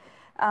care.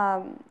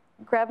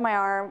 Grabbed my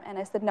arm, and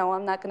I said, no,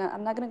 I'm not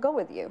gonna go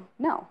with you,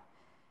 no.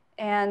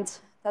 And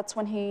that's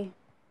when he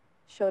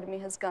showed me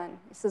his gun.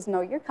 He says,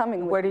 no, you're coming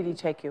with me. Where did he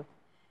take you?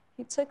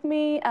 He took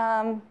me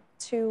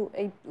to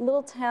a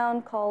little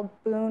town called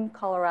Boone,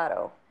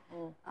 Colorado.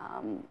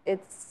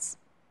 It's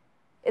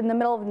in the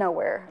middle of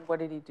nowhere. What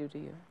did he do to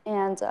you?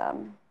 And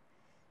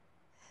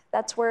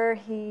that's where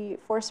he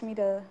forced me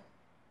to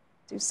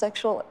do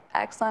sexual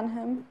acts on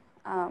him.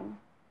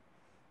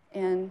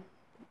 And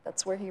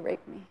that's where he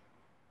raped me.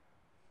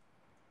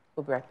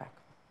 We'll be right back.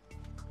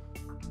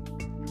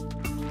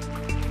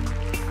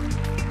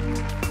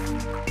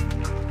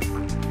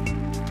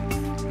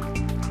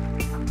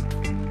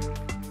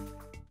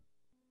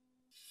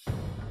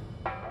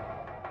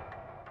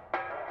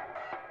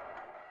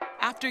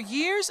 After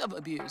years of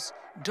abuse,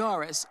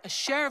 Doris, a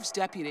sheriff's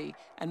deputy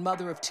and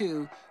mother of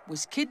two,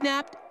 was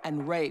kidnapped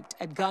and raped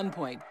at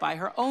gunpoint by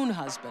her own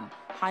husband,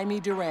 Jaime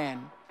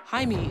Duran.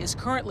 Jaime is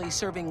currently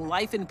serving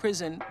life in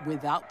prison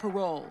without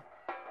parole.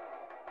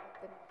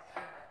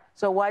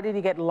 So why did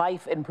he get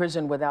life in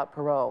prison without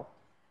parole?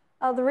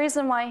 The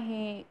reason why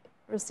he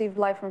received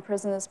life in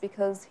prison is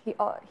because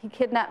he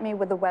kidnapped me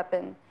with a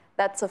weapon.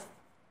 That's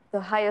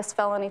the highest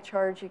felony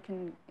charge you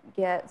can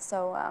get.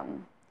 So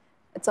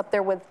it's up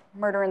there with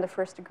murder in the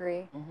first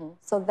degree.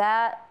 So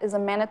that is a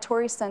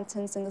mandatory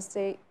sentence in the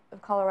state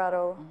of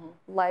Colorado,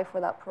 life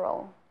without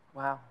parole.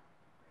 Wow.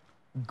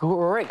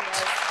 Great.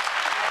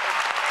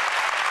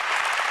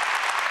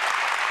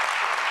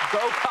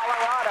 Go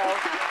Colorado.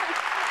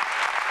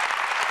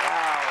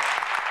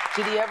 Wow.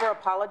 Did he ever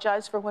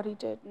apologize for what he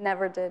did?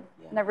 Never did.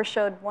 Yeah. Never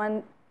showed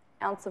 1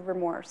 ounce of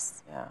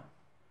remorse. Yeah.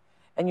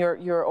 And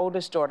your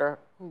oldest daughter,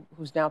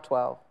 who's now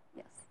 12,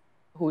 yes,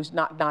 who's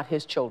not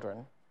his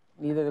children,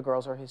 neither of the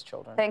girls are his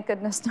children. Thank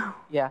goodness, no.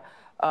 Yeah.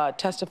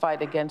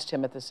 Testified against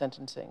him at the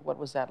sentencing. What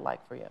was that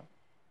like for you?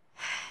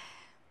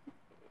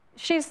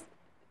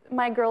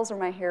 My girls are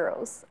my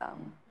heroes.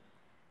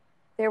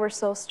 They were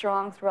so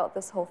strong throughout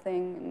this whole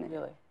thing. And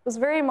really? It was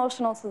very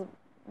emotional to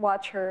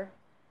watch her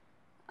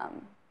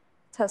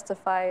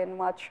testify and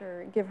watch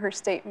her give her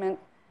statement.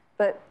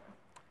 But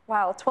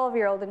wow, a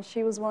 12-year-old, and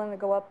she was willing to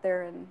go up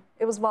there, and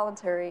it was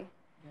voluntary.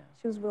 Yeah.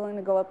 She was willing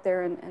to go up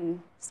there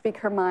and speak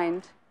her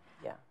mind.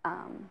 Yeah.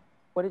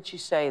 What did she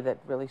say that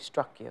really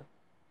struck you?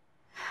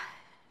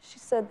 She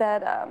said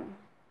that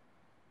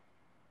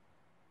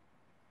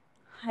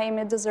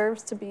Jaime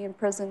deserves to be in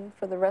prison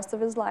for the rest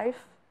of his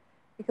life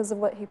because of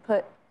what he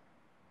put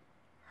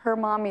her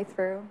mommy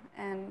through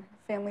and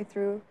family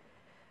through.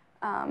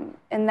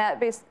 And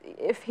that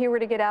if he were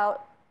to get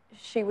out,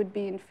 she would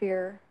be in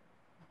fear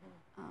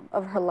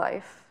of her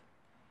life.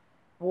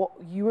 Well,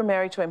 you were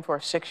married to him for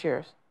 6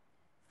 years?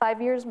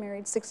 5 years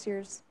married, 6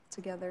 years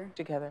together.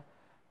 Together.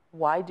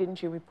 Why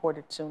didn't you report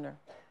it sooner?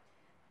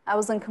 I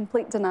was in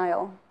complete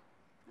denial.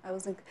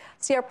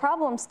 See, our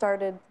problem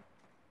started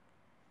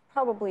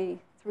probably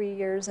 3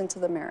 years into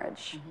the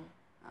marriage.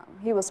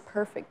 He was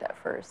perfect at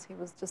first. He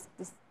was just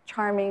this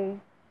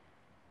charming,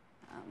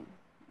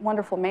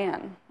 wonderful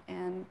man.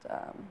 And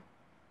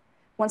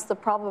once the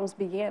problems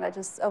began,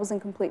 I was in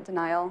complete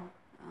denial.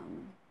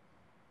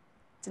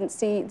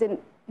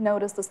 Didn't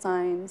notice the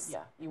signs. Yeah,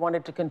 you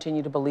wanted to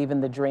continue to believe in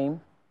the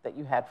dream that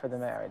you had for the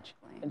marriage,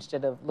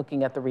 instead of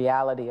looking at the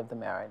reality of the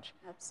marriage,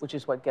 which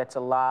is what gets a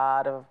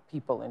lot of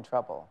people in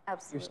trouble.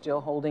 Absolutely. You're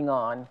still holding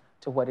on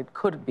to what it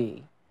could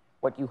be,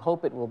 what you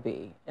hope it will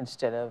be,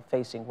 instead of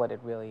facing what it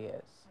really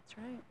is. That's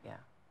right. Yeah.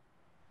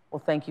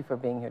 Well, thank you for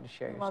being here to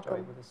share You're your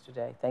story welcome. with us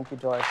today. Thank you,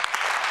 Doris.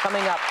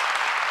 Coming up,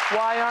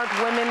 why aren't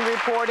women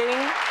reporting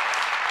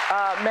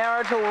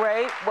marital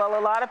rape? Well,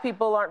 a lot of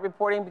people aren't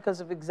reporting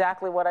because of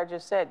exactly what I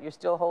just said. You're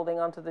still holding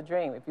on to the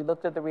dream. If you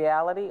looked at the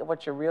reality of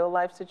what your real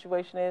life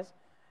situation is,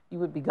 you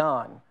would be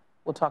gone.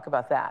 We'll talk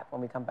about that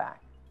when we come back.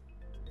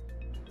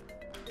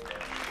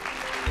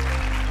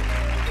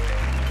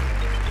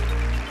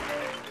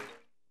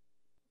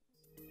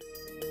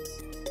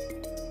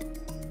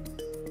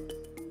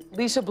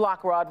 Lisa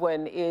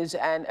Block-Rodwin is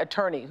an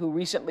attorney who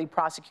recently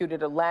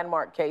prosecuted a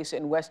landmark case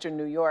in Western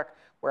New York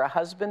where a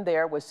husband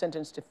there was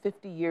sentenced to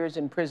 50 years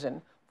in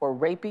prison for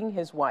raping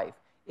his wife.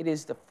 It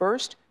is the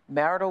first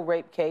marital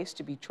rape case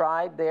to be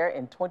tried there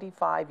in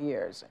 25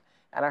 years.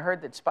 And I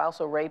heard that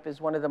spousal rape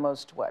is one of the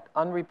most,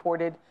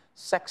 unreported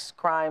sex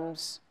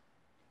crimes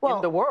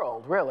in the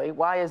world, really.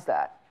 Why is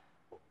that?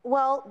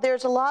 Well,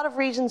 there's a lot of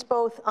reasons,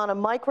 both on a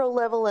micro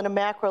level and a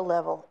macro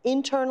level.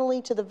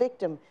 Internally to the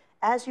victim,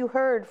 as you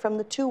heard from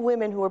the 2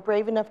 women who were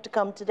brave enough to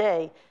come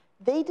today,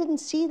 they didn't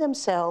see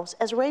themselves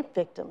as rape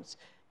victims.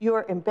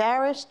 You're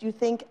embarrassed, you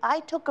think, I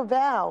took a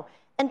vow.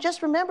 And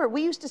just remember,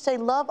 we used to say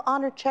love,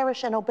 honor,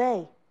 cherish, and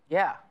obey.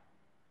 Yeah.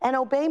 And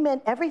obey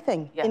meant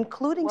everything,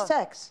 including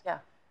sex. Yeah.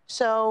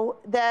 So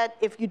that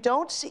if you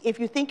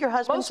think your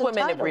husband's Most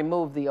women have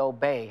removed the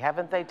obey.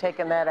 Haven't they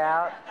taken that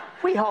out?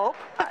 We hope.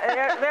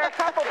 There are a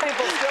couple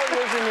people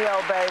still using the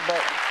obey,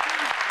 but...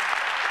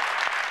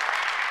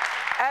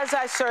 as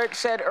I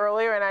said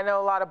earlier, and I know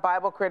a lot of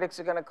Bible critics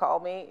are going to call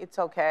me, it's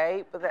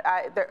okay, but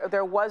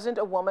there wasn't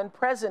a woman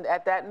present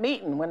at that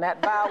meeting when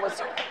that vow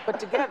was put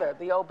together,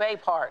 the obey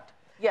part.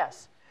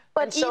 Yes.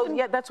 But and so,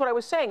 yeah, that's what I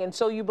was saying. And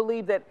so you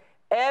believe that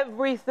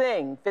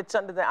everything fits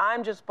under the,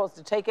 I'm just supposed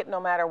to take it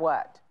no matter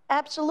what.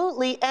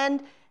 Absolutely.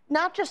 And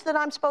not just that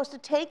I'm supposed to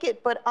take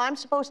it, but I'm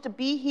supposed to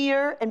be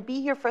here and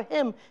be here for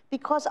him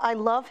because I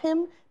love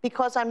him,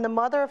 because I'm the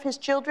mother of his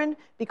children,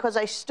 because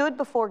I stood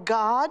before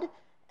God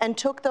and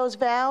took those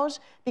vows,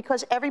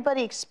 because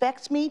everybody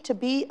expects me to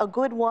be a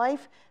good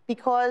wife,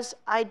 because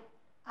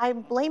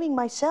I'm blaming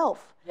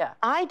myself. Yeah.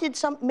 I did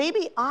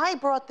maybe I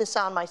brought this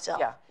on myself.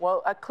 Yeah,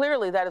 well,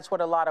 clearly that is what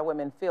a lot of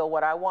women feel.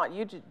 What I want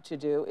you to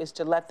do is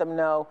to let them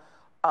know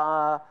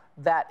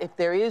that if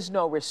there is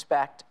no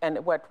respect,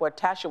 and what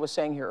Tasha was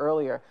saying here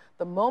earlier,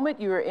 the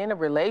moment you're in a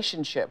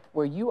relationship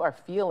where you are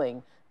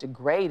feeling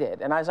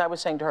degraded, and as I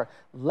was saying to her,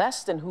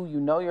 less than who you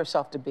know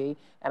yourself to be,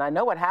 and I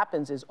know what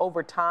happens is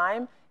over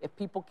time, if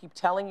people keep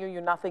telling you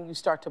you're nothing, you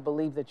start to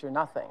believe that you're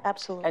nothing.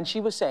 Absolutely. And she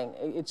was saying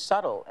it's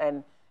subtle,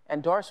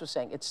 and Doris was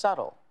saying it's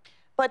subtle.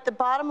 But the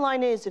bottom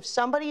line is, if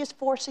somebody is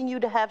forcing you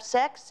to have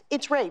sex,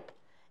 it's rape.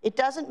 It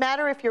doesn't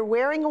matter if you're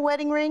wearing a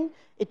wedding ring.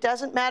 It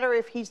doesn't matter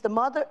if he's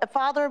the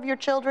father of your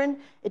children.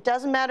 It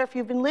doesn't matter if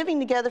you've been living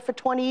together for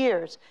 20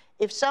 years.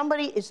 If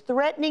somebody is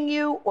threatening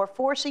you or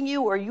forcing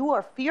you, or you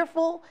are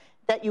fearful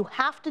that you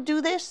have to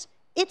do this,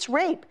 it's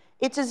rape.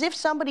 It's as if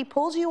somebody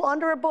pulls you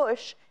under a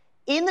bush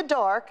in the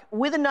dark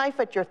with a knife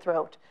at your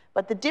throat.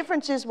 But the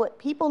difference is, what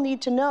people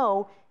need to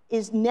know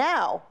is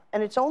now,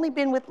 and it's only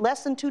been with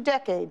less than 2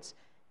 decades,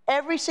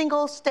 every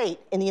single state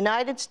in the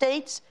United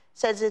States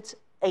says it's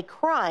a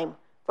crime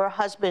for a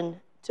husband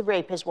to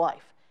rape his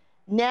wife.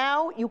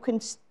 Now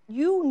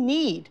you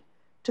need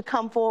to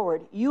come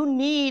forward. You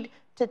need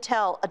to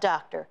tell a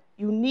doctor.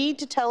 You need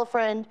to tell a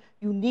friend.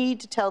 You need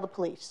to tell the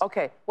police.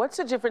 Okay, what's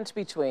the difference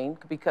between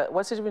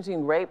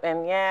rape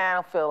and, yeah, I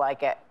don't feel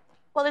like it?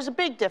 Well, there's a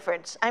big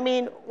difference. I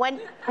mean,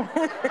 when...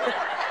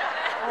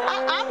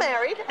 I'm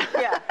married.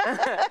 Yeah.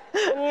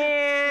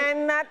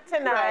 Yeah, not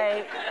tonight.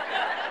 Right.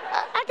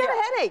 I got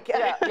a headache.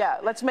 Yeah,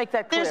 let's make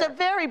that clear. There's a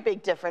very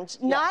big difference.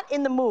 Not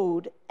in the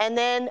mood and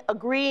then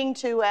agreeing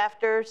to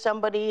after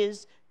somebody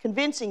is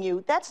convincing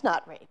you, that's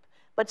not rape.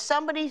 But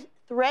somebody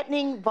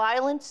threatening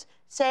violence,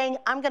 saying,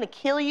 I'm going to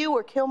kill you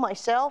or kill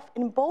myself,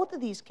 in both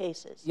of these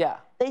cases. Yeah.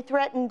 They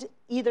threatened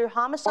either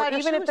homicide or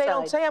even suicide. If they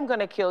don't say, I'm going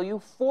to kill you,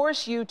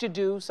 force you to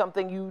do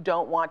something you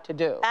don't want to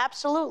do.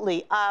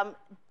 Absolutely.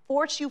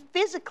 Force you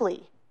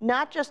physically,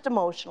 not just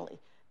emotionally,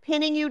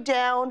 pinning you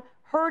down,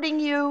 hurting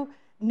you,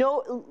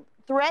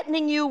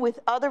 threatening you with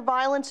other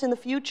violence in the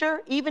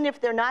future. Even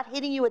if they're not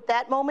hitting you at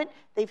that moment,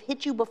 they've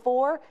hit you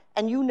before,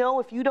 and you know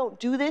if you don't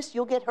do this,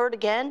 you'll get hurt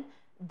again.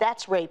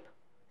 That's rape.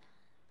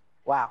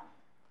 Wow.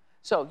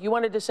 So you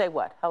wanted to say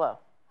what? Hello.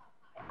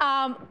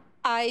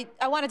 I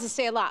wanted to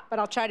say a lot, but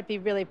I'll try to be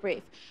really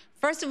brief.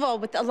 First of all,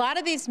 with a lot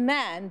of these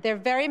men, they're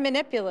very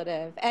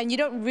manipulative, and you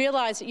don't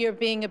realize that you're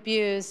being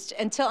abused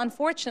until,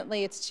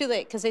 unfortunately, it's too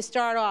late, because they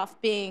start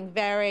off being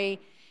very,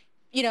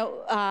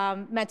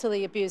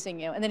 mentally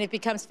abusing you, and then it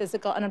becomes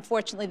physical, and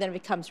unfortunately, then it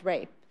becomes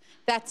rape.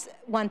 That's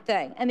one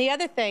thing. And the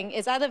other thing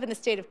is, I live in the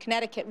state of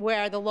Connecticut,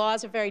 where the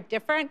laws are very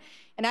different,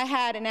 and I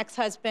had an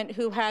ex-husband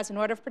who has an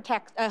order of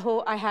protection,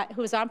 who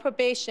was on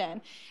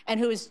probation, and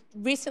who was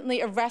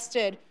recently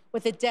arrested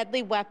with a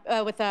deadly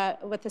weapon,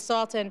 with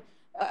assault and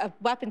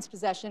weapons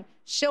possession,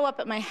 show up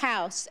at my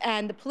house,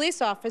 and the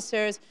police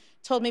officers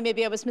told me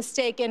maybe I was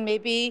mistaken,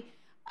 maybe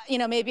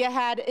I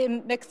had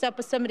him mixed up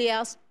with somebody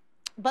else.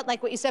 But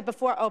like what you said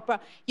before, Oprah,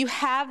 you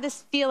have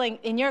this feeling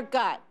in your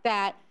gut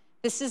that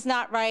this is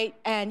not right,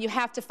 and you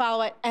have to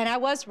follow it. And I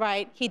was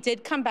right. He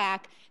did come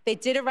back. They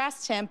did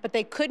arrest him, but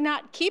they could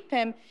not keep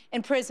him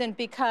in prison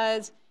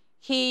because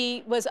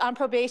he was on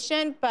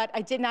probation, but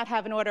I did not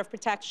have an order of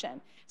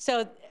protection.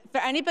 So for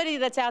anybody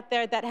that's out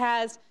there that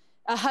has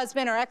a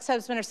husband or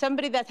ex-husband or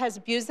somebody that has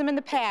abused them in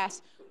the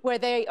past where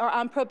they are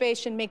on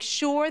probation, make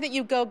sure that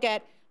you go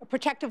get a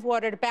protective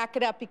order to back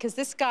it up, because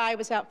this guy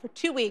was out for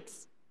 2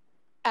 weeks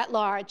at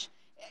large,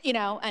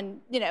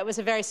 and it was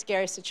a very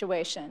scary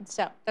situation.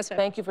 So that's what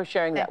Thank you for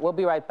sharing that. We'll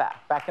be right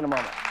back. Back in a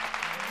moment.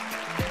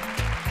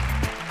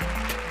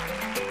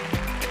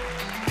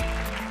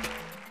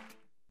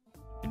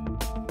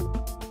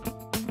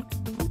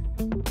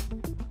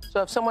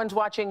 So if someone's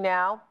watching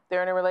now,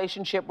 they're in a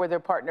relationship where their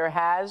partner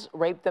has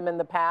raped them in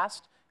the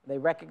past, they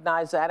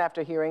recognize that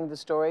after hearing the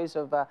stories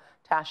of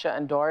Tasha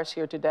and Doris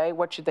here today,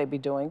 what should they be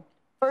doing?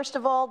 First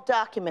of all,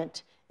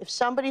 document. If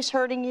somebody's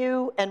hurting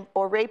you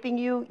or raping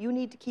you, you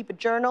need to keep a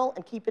journal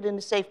and keep it in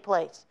a safe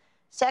place.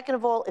 Second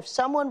of all, if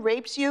someone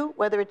rapes you,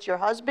 whether it's your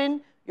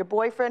husband, your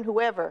boyfriend,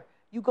 whoever,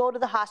 you go to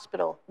the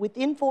hospital.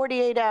 Within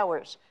 48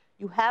 hours,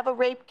 you have a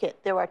rape kit.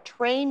 There are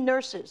trained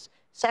nurses,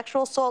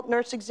 sexual assault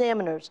nurse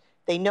examiners.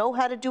 They know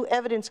how to do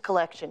evidence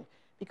collection,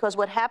 because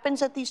what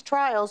happens at these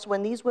trials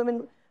when these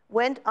women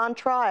went on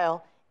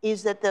trial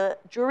is that the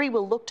jury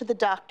will look to the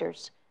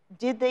doctors.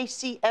 Did they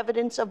see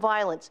evidence of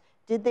violence?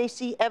 Did they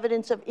see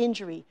evidence of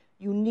injury?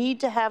 You need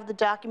to have the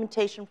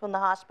documentation from the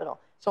hospital.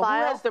 So who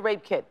has the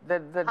rape kit?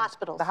 The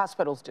hospitals. The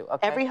hospitals do,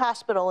 okay. Every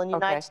hospital in the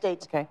United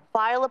States. Okay.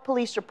 File a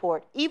police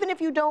report. Even if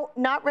you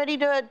not ready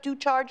to do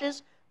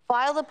charges,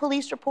 file the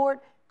police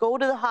report, go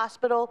to the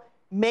hospital,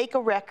 make a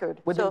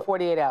record. Within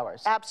 48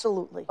 hours?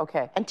 Absolutely.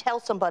 Okay. And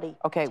tell somebody.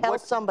 Okay. Tell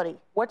somebody.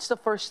 What's the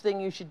first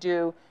thing you should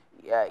do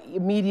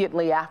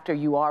immediately after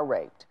you are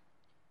raped?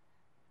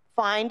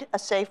 Find a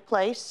safe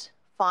place.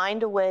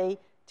 Find a way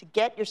to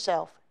get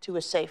yourself to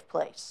a safe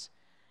place.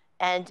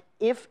 And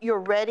if you're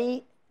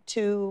ready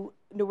to,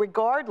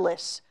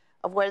 regardless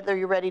of whether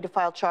you're ready to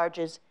file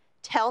charges,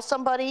 tell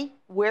somebody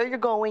where you're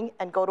going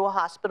and go to a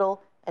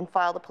hospital and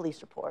file the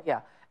police report. Yeah.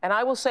 And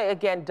I will say,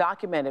 again,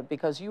 document it,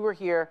 because you were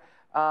here,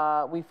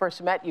 we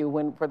first met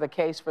you for the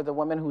case for the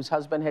woman whose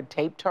husband had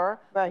taped her.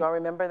 Right. You all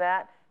remember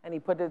that? And he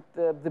put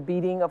the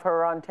beating of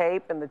her on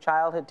tape, and the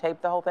child had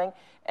taped the whole thing.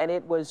 And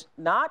it was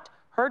not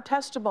her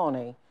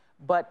testimony,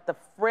 but the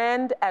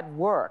friend at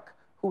work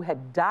who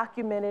had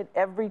documented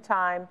every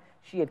time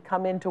she had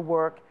come into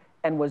work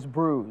and was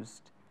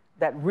bruised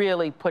that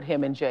really put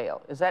him in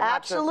jail. Is that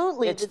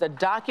absolutely not true? It's the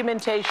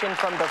documentation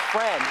from the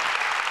friend.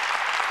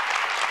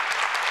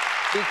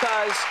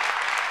 Because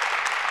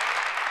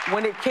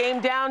when it came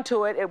down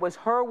to it, it was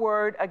her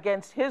word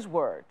against his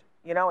word,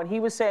 you know, and he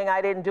was saying, I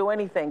didn't do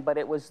anything, but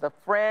it was the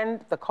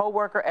friend, the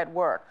coworker at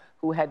work,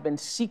 who had been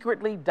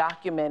secretly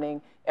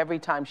documenting every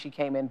time she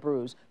came in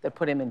bruised that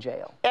put him in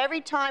jail.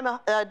 Every time a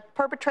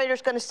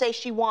perpetrator's going to say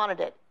she wanted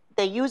it,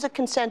 they use a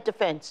consent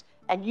defense,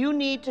 and you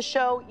need to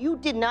show you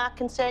did not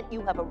consent.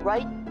 You have a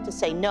right to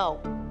say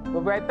no.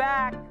 We'll be right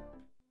back.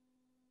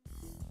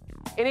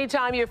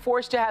 Anytime you're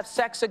forced to have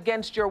sex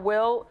against your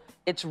will,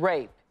 it's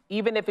rape,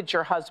 even if it's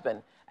your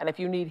husband. And if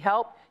you need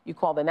help, you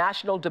call the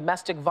National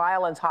Domestic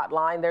Violence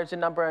Hotline. There's a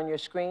number on your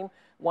screen,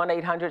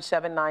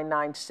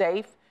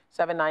 1-800-799-SAFE,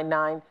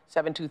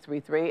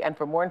 799-7233. And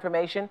for more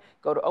information,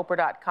 go to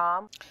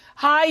oprah.com.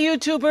 Hi,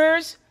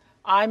 YouTubers.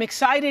 I'm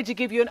excited to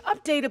give you an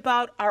update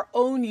about our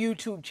own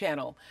YouTube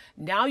channel.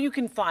 Now you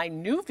can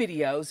find new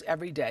videos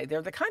every day.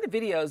 They're the kind of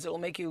videos that will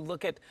make you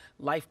look at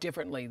life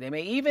differently. They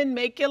may even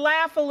make you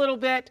laugh a little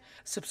bit.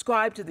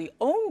 Subscribe to the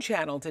OWN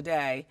channel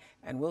today,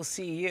 and we'll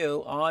see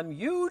you on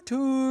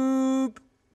YouTube.